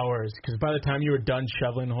house. like hours, because by the time you were done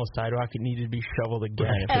shoveling the whole sidewalk, it needed to be shoveled again.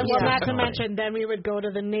 Right. if it And was well, still not to snowing. mention, then we would go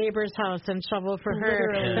to the neighbor's house and shovel for her.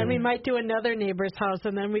 Literally. Then we might do another neighbor's house,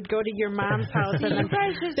 and then we'd go to your mom's house. And You then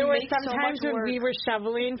guys just there were make some so times much when we work. were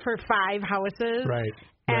shoveling for 5 houses, right,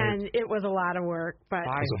 and it was a lot of work. But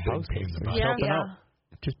Five it's a big houses. pain in the butt. Yeah. Helping Yeah. out.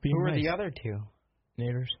 Just being Who were nice. the other 2?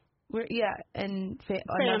 Neighbors. And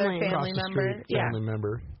another Family. Across family the member. street, family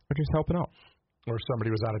member, Or just helping out. or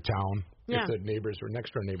somebody was out of town. Yeah. If the neighbors or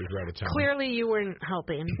next door neighbors were out of town. clearly, you weren't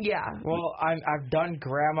helping. Yeah. Well, I've done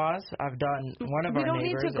grandma's. I've done one of We our don't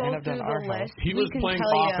need neighbors, to go and I've done through our the house. list. He We was can playing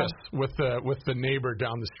tell office with the neighbor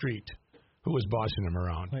down the street, who was bossing him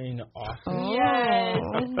around. Playing off. Oh, Yes.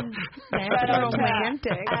 that's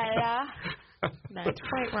romantic. Ella. That's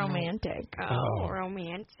quite romantic. Oh,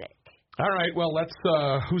 romantic. All right, well, let's.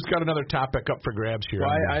 Who's got another topic up for grabs here? Well,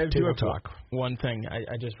 on I the do Table have talk. one thing.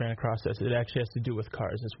 I just ran across this. It actually has to do with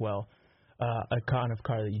cars as well. A kind of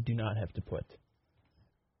car that you do not have to put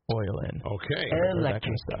oil in. Okay. Or that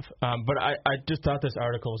kind of stuff. But I just thought this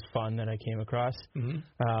article was fun that I came across.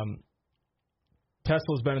 Mm-hmm.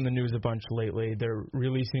 Tesla's been in the news a bunch lately. They're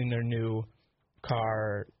releasing their new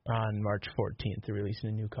car on March 14th. They're releasing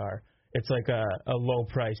a new car. It's like a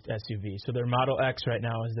low-priced SUV. So their Model X right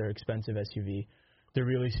now is their expensive SUV. They're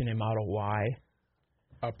releasing a Model Y.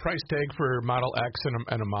 A price tag for Model X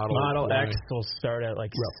and a Model Y. X will start at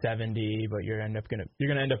like 70, but you're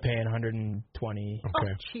gonna end up paying 120.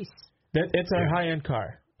 Okay. Jeez. It's a Yeah. high-end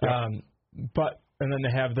car. Yeah. And then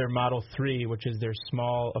they have their Model 3, which is their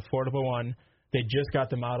small, affordable one. They just got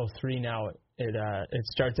the Model 3 now. It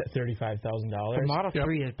starts at $35,000. The Model Yep.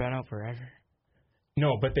 3 has been out forever.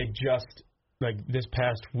 No, but they just this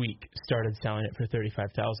past week started selling it for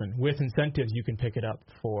 $35,000. With incentives, you can pick it up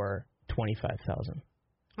for $25,000.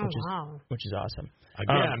 Oh, wow. Which is awesome.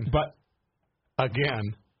 Again. But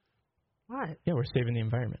Again. What? yeah, we're saving the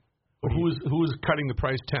environment. Who's cutting the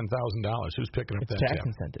price $10,000? Who's picking up It's that tax tab?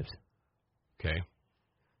 incentives. Okay.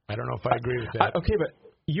 I don't know if I agree with that. Okay, but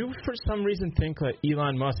you for some reason think that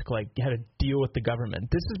Elon Musk had a deal with the government.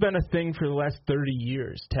 This has been a thing for the last 30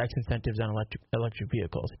 years. Tax incentives on electric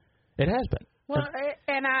vehicles. It has been. Well,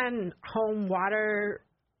 and on home water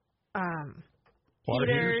Water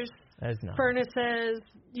heaters, As not. furnaces,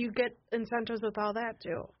 you get incentives with all that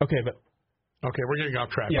too. Okay, but Okay, we're getting off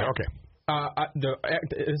track. Yeah. Here. Okay.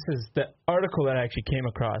 the article that I actually came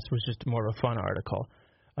across was just more of a fun article.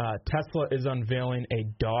 Tesla is unveiling a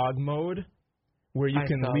dog mode where you I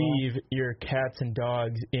can saw leave your cats and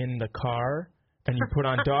dogs in the car, and you put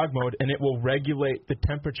on dog mode, and it will regulate the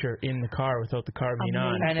temperature in the car without the car being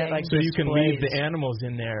on. And it So you can leave the displays- animals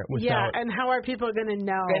in there Yeah, without. and how are people going to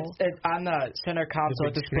know? It's on the center console.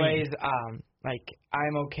 It big displays like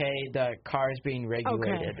I'm okay. The car is being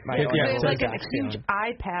regulated. Okay. My Yeah, owner yeah, will It's so like be a back huge soon.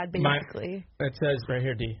 iPad, My- basically. It says right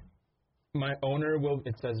here, D. My owner will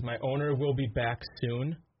be back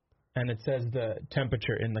soon, and it says the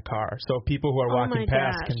temperature in the car, so people who are Oh walking my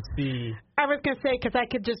past gosh. can see. I was going to say, because I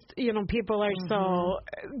could just, people are so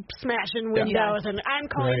smashing windows, and I'm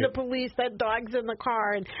calling Right. the police, that dog's in the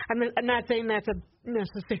car, and I'm not saying that's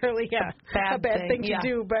necessarily a bad thing yeah. to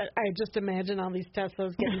do, but I just imagine all these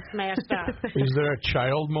Teslas getting smashed up. Is there a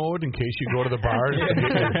child mode in case you go to the bar and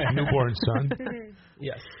get your newborn son?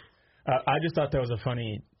 Yes. I just thought that was a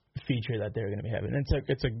funny feature that they're going to be having. And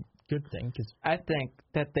it's a good thing because I think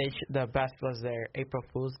that the best was their April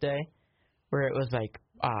Fool's Day, where it was like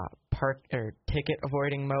park or ticket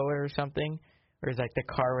avoiding mode or something, where it's like the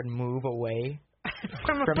car would move away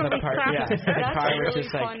from the park. Yeah, the car would really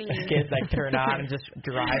just like funny. turn on and just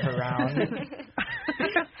drive around.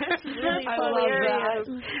 That's really I funny. love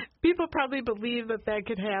that. People probably believe that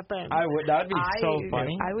could happen. That'd be so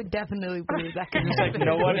funny. I would definitely believe that. Could There's like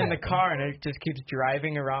no one in the car, and it just keeps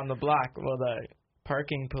driving around the block. Well, the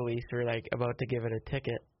parking police were like about to give it a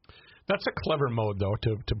ticket. That's a clever mode, though,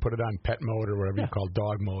 to put it on pet mode or whatever you call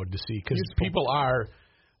dog mode to see, because people are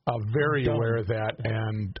very aware of that,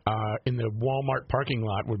 and in the Walmart parking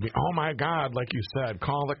lot would be, oh my God, like you said,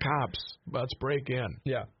 call the cops, let's break in.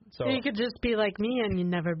 Yeah. So you could just be like me and you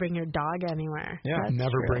never bring your dog anywhere. Yeah, That's never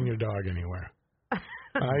true. bring your dog anywhere.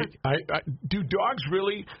 I do dogs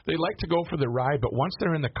really? They like to go for the ride, but once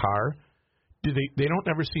they're in the car, they don't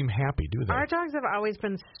ever seem happy, do they? Our dogs have always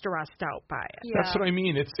been stressed out by it. Yeah. That's what I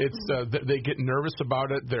mean. It's they get nervous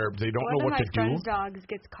about it. They don't know what to do. One of my friend's dogs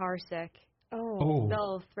gets car sick. Oh,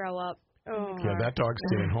 They'll throw up. Oh. yeah, that dog's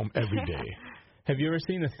staying home every day. have you ever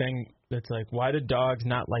seen the thing that's like, why do dogs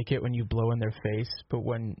not like it when you blow in their face, but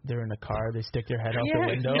when they're in a car, they stick their head out the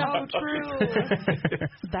window? So true.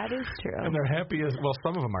 That is true. And they're happy as well.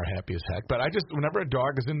 Some of them are happy as heck. But whenever a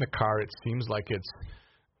dog is in the car, it seems like it's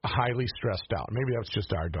highly stressed out. Maybe that's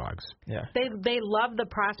just our dogs. Yeah. They love the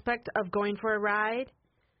prospect of going for a ride,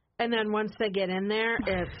 and then once they get in there,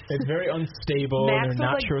 It's very unstable, Max and they're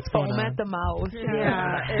not was like sure what's going foam on. at the mouth.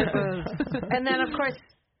 it was. And then of course,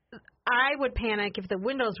 I would panic if the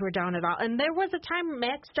windows were down at all. And there was a time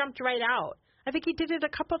Max jumped right out. I think he did it a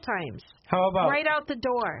couple times. How about Right out the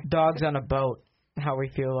door. dogs on a boat? How we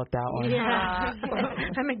feel about that one? Yeah.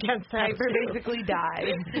 I'm against that. Piper basically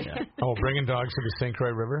died. Oh, bringing dogs to the St.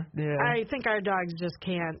 Croix River? Yeah. I think our dogs just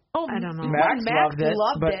can't. Oh, I don't know. Max Max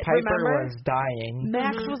loved but it, Piper remember? was dying.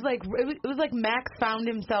 Max was like, it was like Max found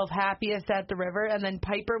himself happiest at the river, and then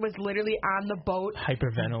Piper was literally on the boat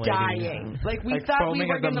Hyperventilating. dying. Like we Like thought we foaming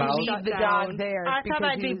were at the going to mouth. leave the Shut dog down. there. I thought because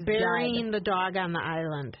I'd he be was burying dead. the dog on the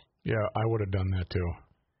island. Yeah, I would have done that too.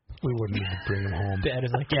 We wouldn't even bring him home. Dad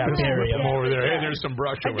is like, yeah, Just bury put him. him over there. Hey, there's some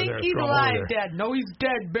brush I over think there. he's Throw him alive, over there. Dad. No, he's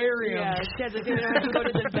dead. Bury him. Yeah, Dad's like, you're gonna have to go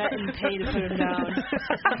to the vet and pay to put him down.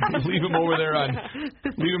 leave him over there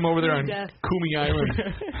on Death. Kumi Island.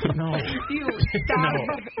 No. You stop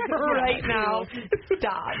right now.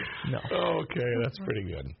 Stop. No. Okay, that's pretty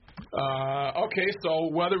good. Okay, so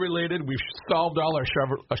weather related, we've solved all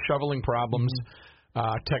our shoveling problems.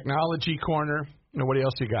 Technology corner. What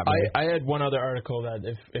else you got, buddy? I had one other article that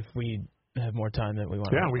if we have more time that we want.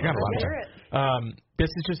 Yeah, we got a lot of time. This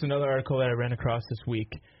is just another article that I ran across this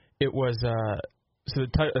week. It was so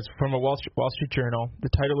the it's from a Wall Street Journal. The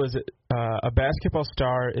title is a basketball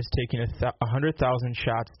star is taking 100,000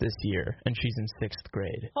 shots this year, and she's in 6th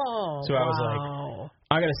grade. Oh, So I was like,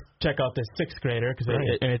 I gotta check out this 6th grader because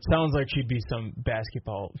it sounds like she'd be some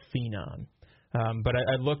basketball phenom. But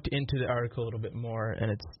I looked into the article a little bit more,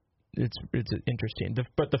 and it's interesting.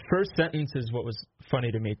 But the first sentence is what was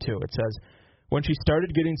funny to me too. It says, when she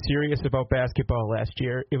started getting serious about basketball last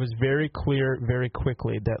year, it was very clear very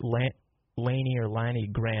quickly that Lani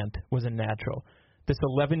Grant was a natural. This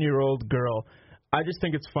 11-year-old girl, I just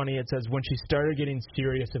think it's funny. It says when she started getting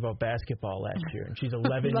serious about basketball last year, and she's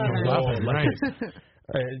 11 years old. Right.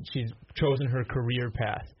 She's chosen her career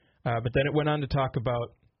path. But then it went on to talk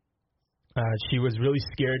about she was really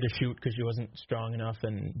scared to shoot because she wasn't strong enough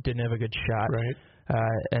and didn't have a good shot. Right.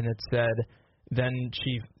 And it said then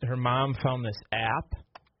her mom found this app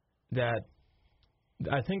that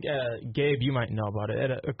I think Gabe, you might know about it.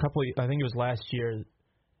 At I think it was last year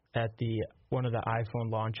at one of the iPhone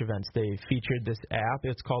launch events, they featured this app.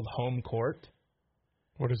 It's called Home Court.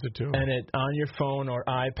 What does it do? And on your phone or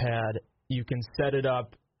iPad, you can set it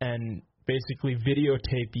up and basically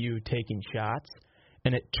videotape you taking shots,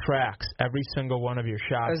 and it tracks every single one of your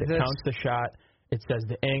shots. It counts the shot. It says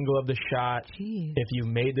the angle of the shot, Jeez. if you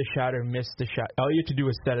made the shot or missed the shot. All you have to do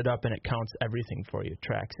is set it up, and it counts everything for you. It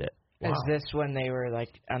tracks it. Wow. Is this when they were like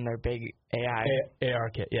on their big AI? AR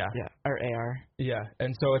kit, yeah. Yeah, or AR. Yeah,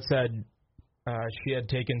 and so it said she had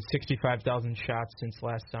taken 65,000 shots since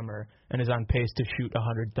last summer and is on pace to shoot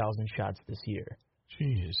 100,000 shots this year.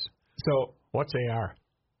 Jeez. So what's AR?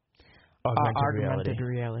 Augmented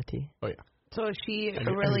reality. Oh, yeah. So is she I a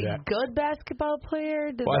knew really that. good basketball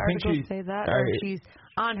player? Does Well, the I think article she- say that? Or she's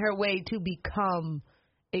on her way to become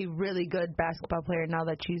a really good basketball player now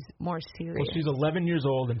that she's more serious? Well, she's 11 years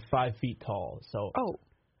old and 5 feet tall. So Oh.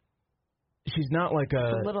 she's not like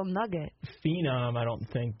a little nugget phenom, I don't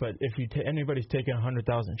think. But if anybody's taking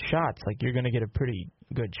 100,000 shots, like you're gonna get a pretty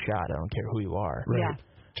good shot. I don't care who you are. Right. Yeah.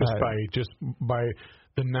 Just by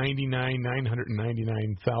the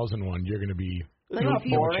 999,000 one, you're gonna be. Like know what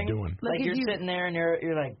you're doing. Like you're sitting there and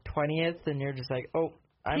you're like 20th, and you're just like, oh,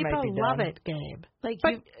 I might be People love done. it, Gabe. like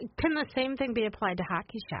But can the same thing be applied to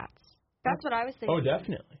hockey shots? That's what I was thinking. Oh,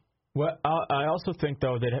 definitely. Well, I also think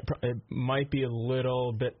though that it might be a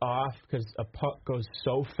little bit off because a puck goes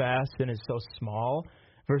so fast and is so small.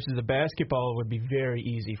 Versus a basketball would be very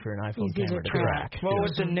easy for an iPhone camera to track. Well,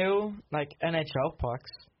 with the new like NHL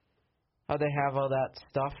pucks, how they have all that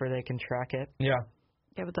stuff where they can track it. Yeah.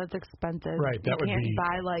 Yeah, but that's expensive. Right, that you would can't be.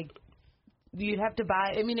 buy like. You'd have to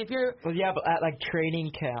buy. I mean, if you're. Well, yeah, but at like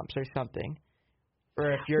training camps or something.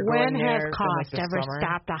 Or if you're When going has there cost in, like, the ever summer.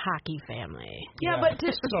 stopped a hockey family? Yeah, but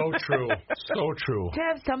to So true. So true. to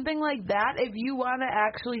have something like that, if you want to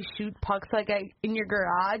actually shoot pucks like in your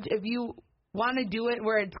garage, if you want to do it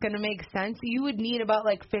where it's going to make sense, you would need about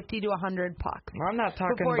like 50 to 100 pucks Well, I'm not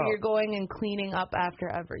talking before about. you're going and cleaning up after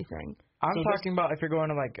everything. I'm talking about if you're going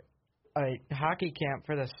to like a hockey camp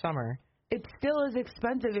for the summer. It still is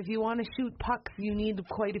expensive. If you want to shoot pucks, you need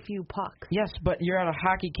quite a few pucks. Yes, but you're at a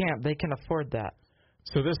hockey camp. They can afford that.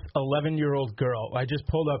 So this 11-year-old girl, I just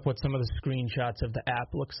pulled up what some of the screenshots of the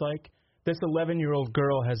app looks like. This 11-year-old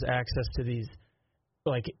girl has access to these,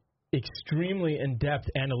 like, extremely in-depth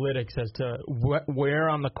analytics as to where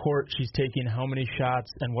on the court she's taking how many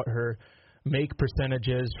shots and what her make percentage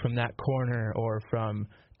is from that corner or from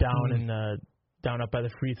down up by the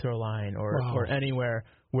free throw line or anywhere,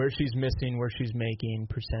 where she's missing, where she's making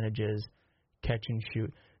percentages, catch and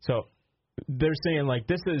shoot. So they're saying, like,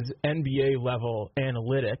 this is NBA level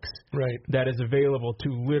analytics that is available to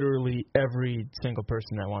literally every single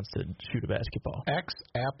person that wants to shoot a basketball.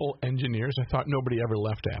 Ex-Apple engineers, I thought nobody ever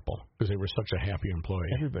left Apple because they were such a happy employee.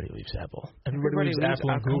 Everybody leaves Apple. Everybody leaves Apple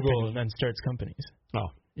and Google and then starts companies. Oh.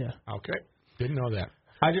 Yeah. Okay. Didn't know that.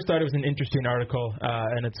 I just thought it was an interesting article,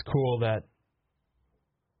 and it's cool that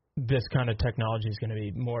this kind of technology is going to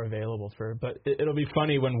be more available for. But it'll be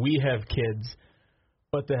funny when we have kids.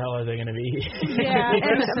 What the hell are they going to be? Yeah,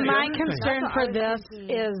 and my concern for this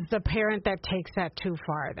is the parent that takes that too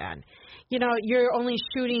far then. You know, you're only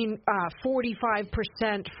shooting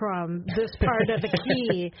 45% from this part of the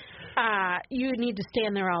key. You need to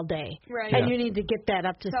stand there all day. Right. And you need to get that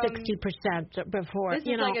up to 60% before. This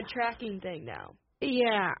is like a tracking thing now.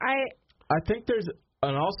 Yeah. I think there's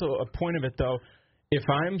also a point of it, though. If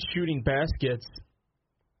I'm shooting baskets,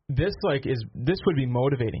 this would be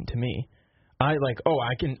motivating to me. I'm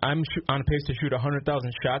on pace to shoot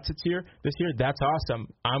 100,000 shots this year. That's awesome.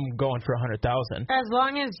 I'm going for 100,000. As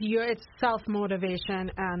long as it's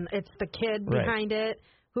self-motivation and it's the kid behind it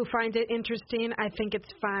who finds it interesting, I think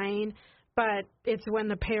it's fine. But it's when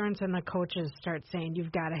the parents and the coaches start saying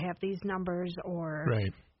you've got to have these numbers or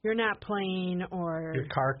you're not playing or... You're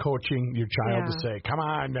car coaching your child to say, come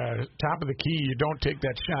on, top of the key, you don't take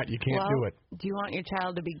that shot, you can't do it. Do you want your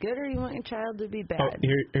child to be good or do you want your child to be bad? Oh,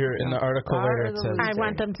 here in the article later it says... I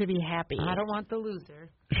want them to be happy. I don't want the loser.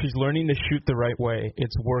 She's learning to shoot the right way.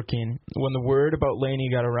 It's working. When the word about Lainey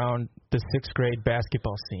got around the 6th grade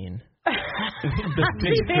basketball scene... the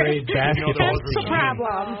 6th grade basketball That's the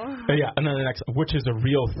problem. Yeah, and then the next, which is a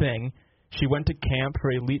real thing. She went to camp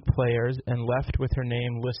for elite players and left with her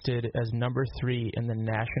name listed as number 3 in the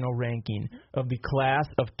national ranking of the class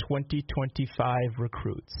of 2025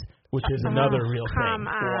 recruits, which is another real thing.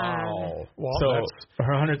 Wow. Well, so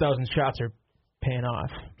her 100,000 shots are paying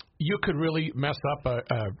off. You could really mess up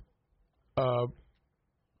a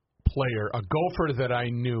player, a gopher that I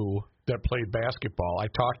knew that played basketball. I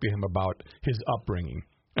talked to him about his upbringing,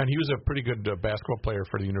 and he was a pretty good basketball player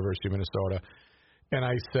for the University of Minnesota. And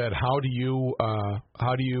I said, how do you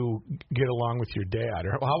get along with your dad?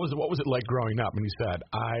 Or what was it like growing up? And he said,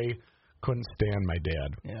 I couldn't stand my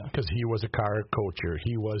dad because he was a car coacher.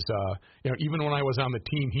 He was, even when I was on the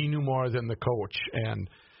team, he knew more than the coach. And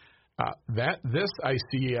this I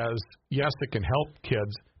see as, yes, it can help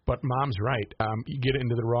kids, but Mom's right. You get it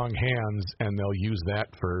into the wrong hands, and they'll use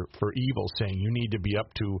that for evil, saying you need to be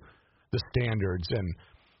up to the standards. And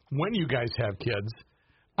when you guys have kids,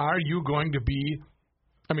 are you going to be,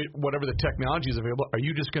 whatever the technology is available, are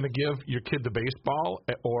you just going to give your kid the baseball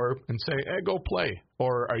and say, hey, go play?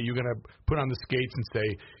 Or are you going to put on the skates and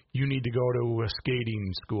say, you need to go to a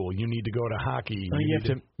skating school, you need to go to hockey? You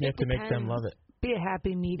have to make them love it. Be a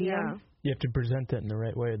happy medium. Yeah. You have to present it in the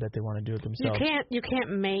right way that they want to do it themselves. You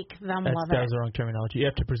can't make them love it. That was the wrong terminology. You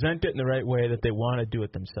have to present it in the right way that they want to do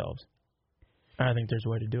it themselves. I think there's a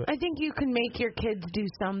way to do it. I think you can make your kids do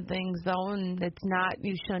some things, though, and it's not,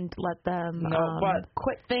 you shouldn't let them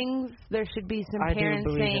quit things. There should be some parents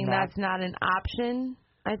saying that's not an option,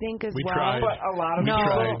 I think, as well. Tried. But a lot of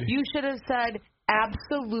tried. You should have said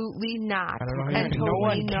absolutely not. I don't know how you and can no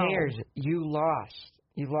totally one cares. You lost.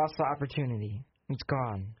 You lost the opportunity. It's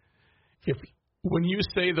gone. When you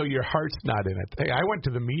say, though, your heart's not in it. Hey, I went to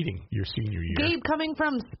the meeting your senior year. Gabe, coming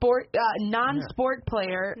from non-sport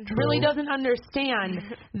player, really doesn't understand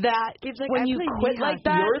that when you quit like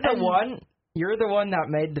that. You're the one that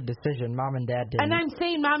made the decision. Mom and Dad didn't. And I'm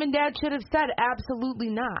saying Mom and Dad should have said absolutely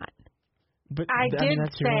not. But I did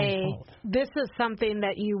that's your own say fault. this is something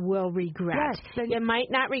that you will regret. Yes, you might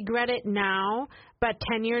not regret it now, but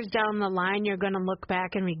 10 years down the line, you're going to look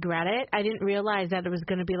back and regret it. I didn't realize that it was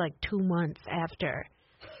going to be like 2 months after.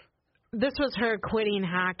 This was her quitting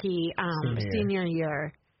hockey senior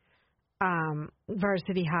year,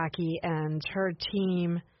 varsity hockey, and her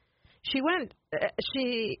team. She went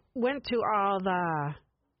to all the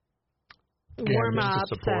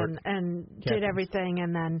warm-ups and did everything,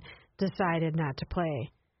 and then decided not to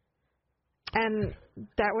play. And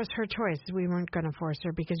that was her choice. We weren't going to force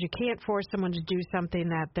her because you can't force someone to do something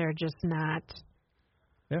that they're just not.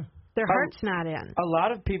 Yeah. Their heart's not in. A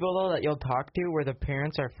lot of people, though, that you'll talk to where the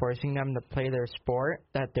parents are forcing them to play their sport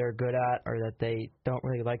that they're good at or that they don't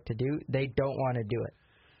really like to do, they don't want to do it.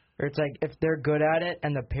 Or it's like if they're good at it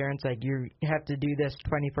and the parents like, you have to do this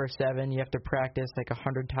 24/7, you have to practice like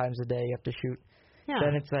 100 times a day, you have to shoot. Yeah.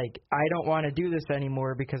 Then it's like, I don't want to do this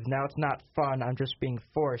anymore because now it's not fun. I'm just being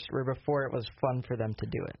forced, where before it was fun for them to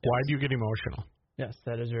do it. Why do you get emotional? Yes,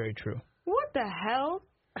 that is very true. What the hell?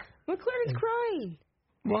 Look, Claire's crying.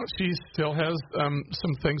 Well, she still has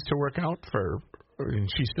some things to work out for her, and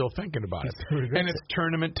she's still thinking about it. And it's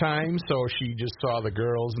tournament time, so she just saw the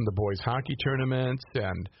girls and the boys hockey tournaments,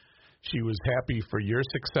 and she was happy for your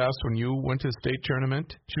success when you went to the state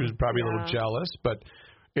tournament. She was probably a little jealous, but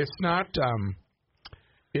it's not.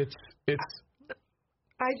 It's.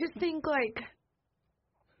 I just think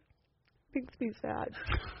makes me sad.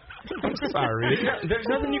 I'm sorry. There's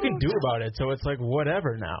nothing you can do about it, so it's like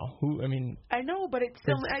whatever now. I know, but it's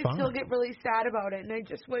still I still get really sad about it, and I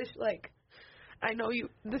just wish I know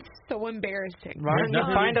this is so embarrassing. Why don't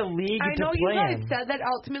you find a league I to know play you guys in? said that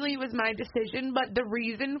ultimately it was my decision, but the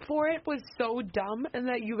reason for it was so dumb, and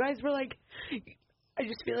that you guys were like, I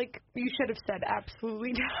just feel like you should have said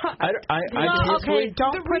absolutely not. Okay,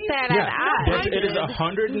 don't put that on us. It is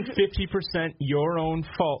 150% your own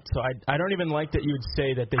fault. So I don't even like that you would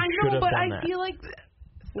say that they should have done that. I know, but I feel like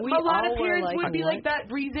a lot of parents would be like, that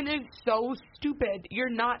reason is so stupid. You're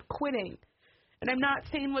not quitting. And I'm not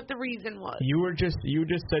saying what the reason was. You just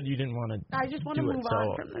said you didn't want to. I just want to move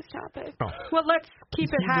on from this topic. Oh. Well, let's keep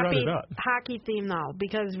it happy hockey theme though,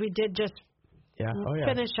 because we did just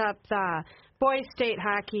finish up the boys state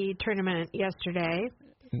hockey tournament yesterday.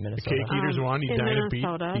 Minnesota. The Cake Eaters won. Edina beat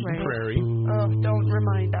Eden Prairie. Oh, don't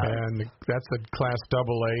remind us. And that's the Class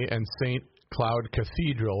AA, and St. Cloud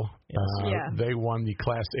Cathedral. They won the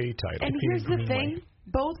Class A title. And here's the thing: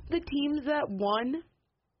 both the teams that won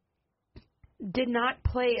did not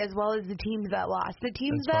play as well as the teams that lost. The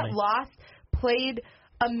teams that lost played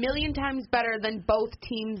a million times better than both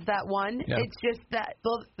teams that won. Yep. It's just that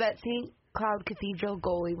St. Cloud Cathedral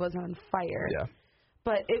goalie was on fire. Yeah.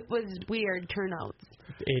 But it was weird turnouts.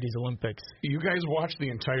 The 80s Olympics. You guys watched the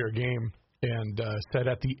entire game and said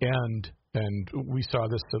at the end, and we saw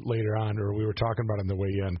this later on, or we were talking about it on the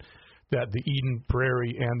way in, that the Eden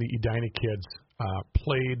Prairie and the Edina kids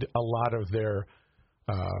played a lot of their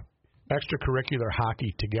extracurricular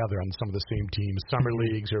hockey together on some of the same teams, summer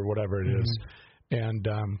leagues or whatever it is. And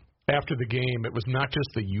after the game, it was not just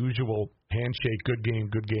the usual handshake, good game,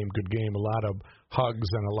 good game, good game, a lot of hugs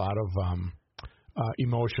and a lot of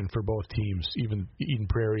emotion for both teams, even Eden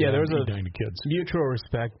Prairie and the Edina kids. Mutual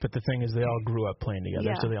respect, but the thing is they all grew up playing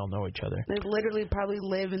together, so they all know each other. They literally probably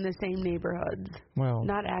live in the same neighborhoods. Well,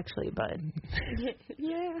 not actually, but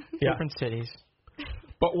different cities.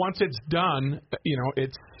 But once it's done,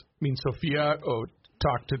 Sophia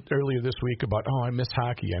talked earlier this week about, I miss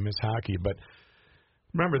hockey, but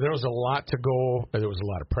remember, there was a lot to go. There was a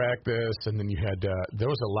lot of practice, and then you had there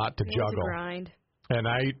was a lot to juggle. It was a grind. And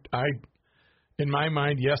I, in my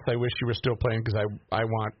mind, yes, I wish you were still playing because I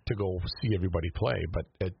want to go see everybody play. But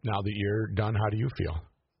now that you're done, how do you feel?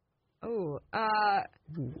 Oh, I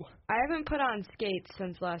haven't put on skates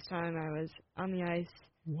since last time I was on the ice.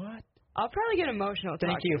 What? I'll probably get emotional.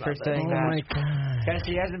 Thank you for saying that. Oh my God. Guys,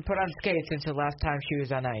 she hasn't put on skates since the last time she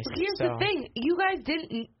was on ice. Here's the thing: you guys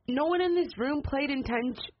didn't. No one in this room played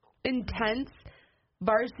intense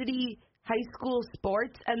varsity high school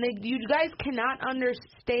sports, and you guys cannot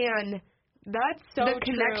understand That's so the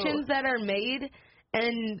connections that are made,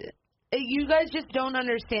 and you guys just don't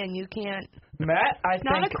understand. You can't. Matt, I think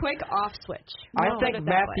not a quick off switch. I No. think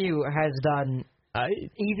Matthew has done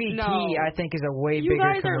EVT. No. I think is a way You bigger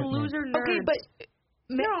guys are commitment. loser nerds. Okay, but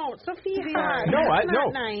No, Sophia. No, that's no.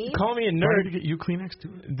 not nice. Call me a Why nerd. did you get you Kleenex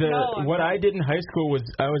too? What I did in high school was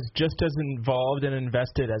I was just as involved and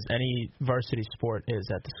invested as any varsity sport is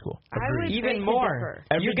at the school. I would Even beg to more. differ.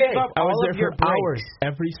 Every You day. gave up I was all there of your for hours breaks.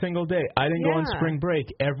 every single day. I didn't go on Yeah. spring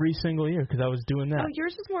break every single year because I was doing that. Oh,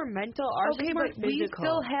 yours is more mental. Ours okay, is more but we physical.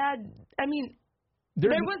 still had. I mean,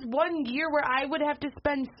 there was one year where I would have to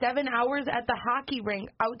spend 7 hours at the hockey rink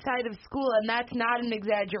outside of school, and that's not an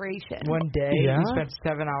exaggeration. One day Yeah? you spent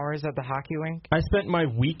 7 hours at the hockey rink. I spent my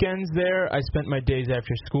weekends there. I spent my days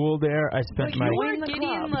after school there. I spent But my you were in the getting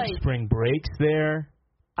club. like spring breaks there.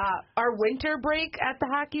 Our winter break at the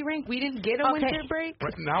hockey rink, we didn't get a Okay. winter break.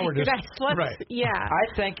 Right, now we're just Guys, let's, right. yeah. I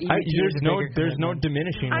think EVT is a bigger There's no commitment.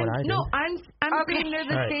 diminishing what I did. No, I'm Okay. saying they're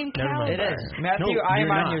the All right, same never mind. caliber. It is. Matthew, No, I am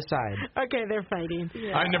you're on not. your side. Okay, they're fighting.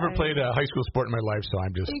 I never played a high school sport in my life, so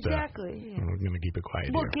I'm just Exactly. I'm going to keep it quiet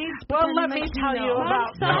Well, here. Gabe's Well, let pretending me like tell you know. about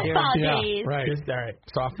softball Yeah, days. right. All right,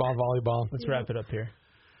 Softball, volleyball. let's wrap it up here.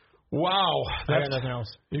 Wow. I got nothing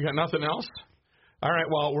else. You got nothing else? All right,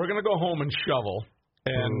 well, we're going to go home and shovel.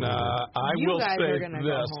 And I You will guys say are gonna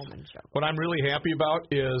go this. home and shovel. What I'm really happy about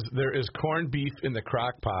is there is corned beef in the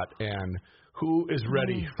crock pot, and who is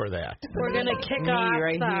ready for that? We're going to kick Me off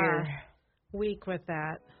right the here. week with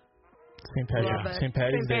that. St. Patrick's, St.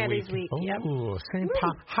 Patty's Day Patty's week. week. Yep. Oh,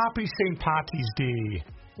 happy St. Patty's Day.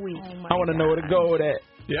 Week. I want to know where to go with it.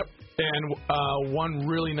 Yep. And one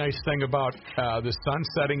really nice thing about the sun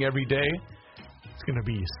setting every day, it's going to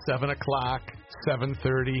be 7 o'clock,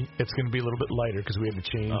 7:30. It's going to be a little bit lighter because we had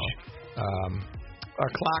to change our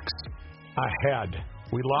clocks ahead.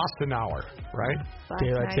 We lost an hour, right?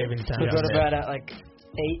 Daylight savings time. We go to Yeah. bed at like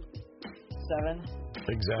 8, 7.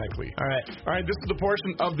 Exactly. All right. All right, this is the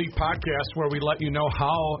portion of the podcast where we let you know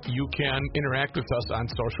how you can interact with us on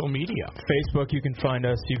social media. Facebook, you can find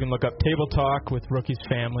us. You can look up Table Talk with Rookie's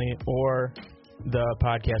Family or the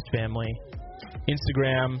Podcast Family.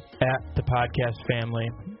 Instagram at the Podcast Family.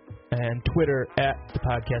 And Twitter at the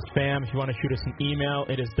Podcast Fam. If you want to shoot us an email,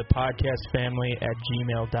 it is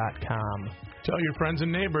thepodcastfamily@gmail.com. Tell your friends and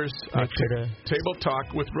neighbors. Make sure to Table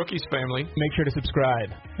Talk with Rookie's Family. make sure to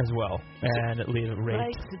subscribe as well and leave a rate.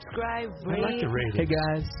 Like, subscribe, I like rate. the ratings. Hey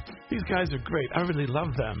guys. These guys are great. I really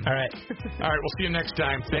love them. All right. All right, we'll see you next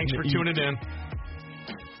time. Thanks for Something to eat. tuning in.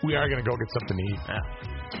 We are going to go get something to eat. Yeah.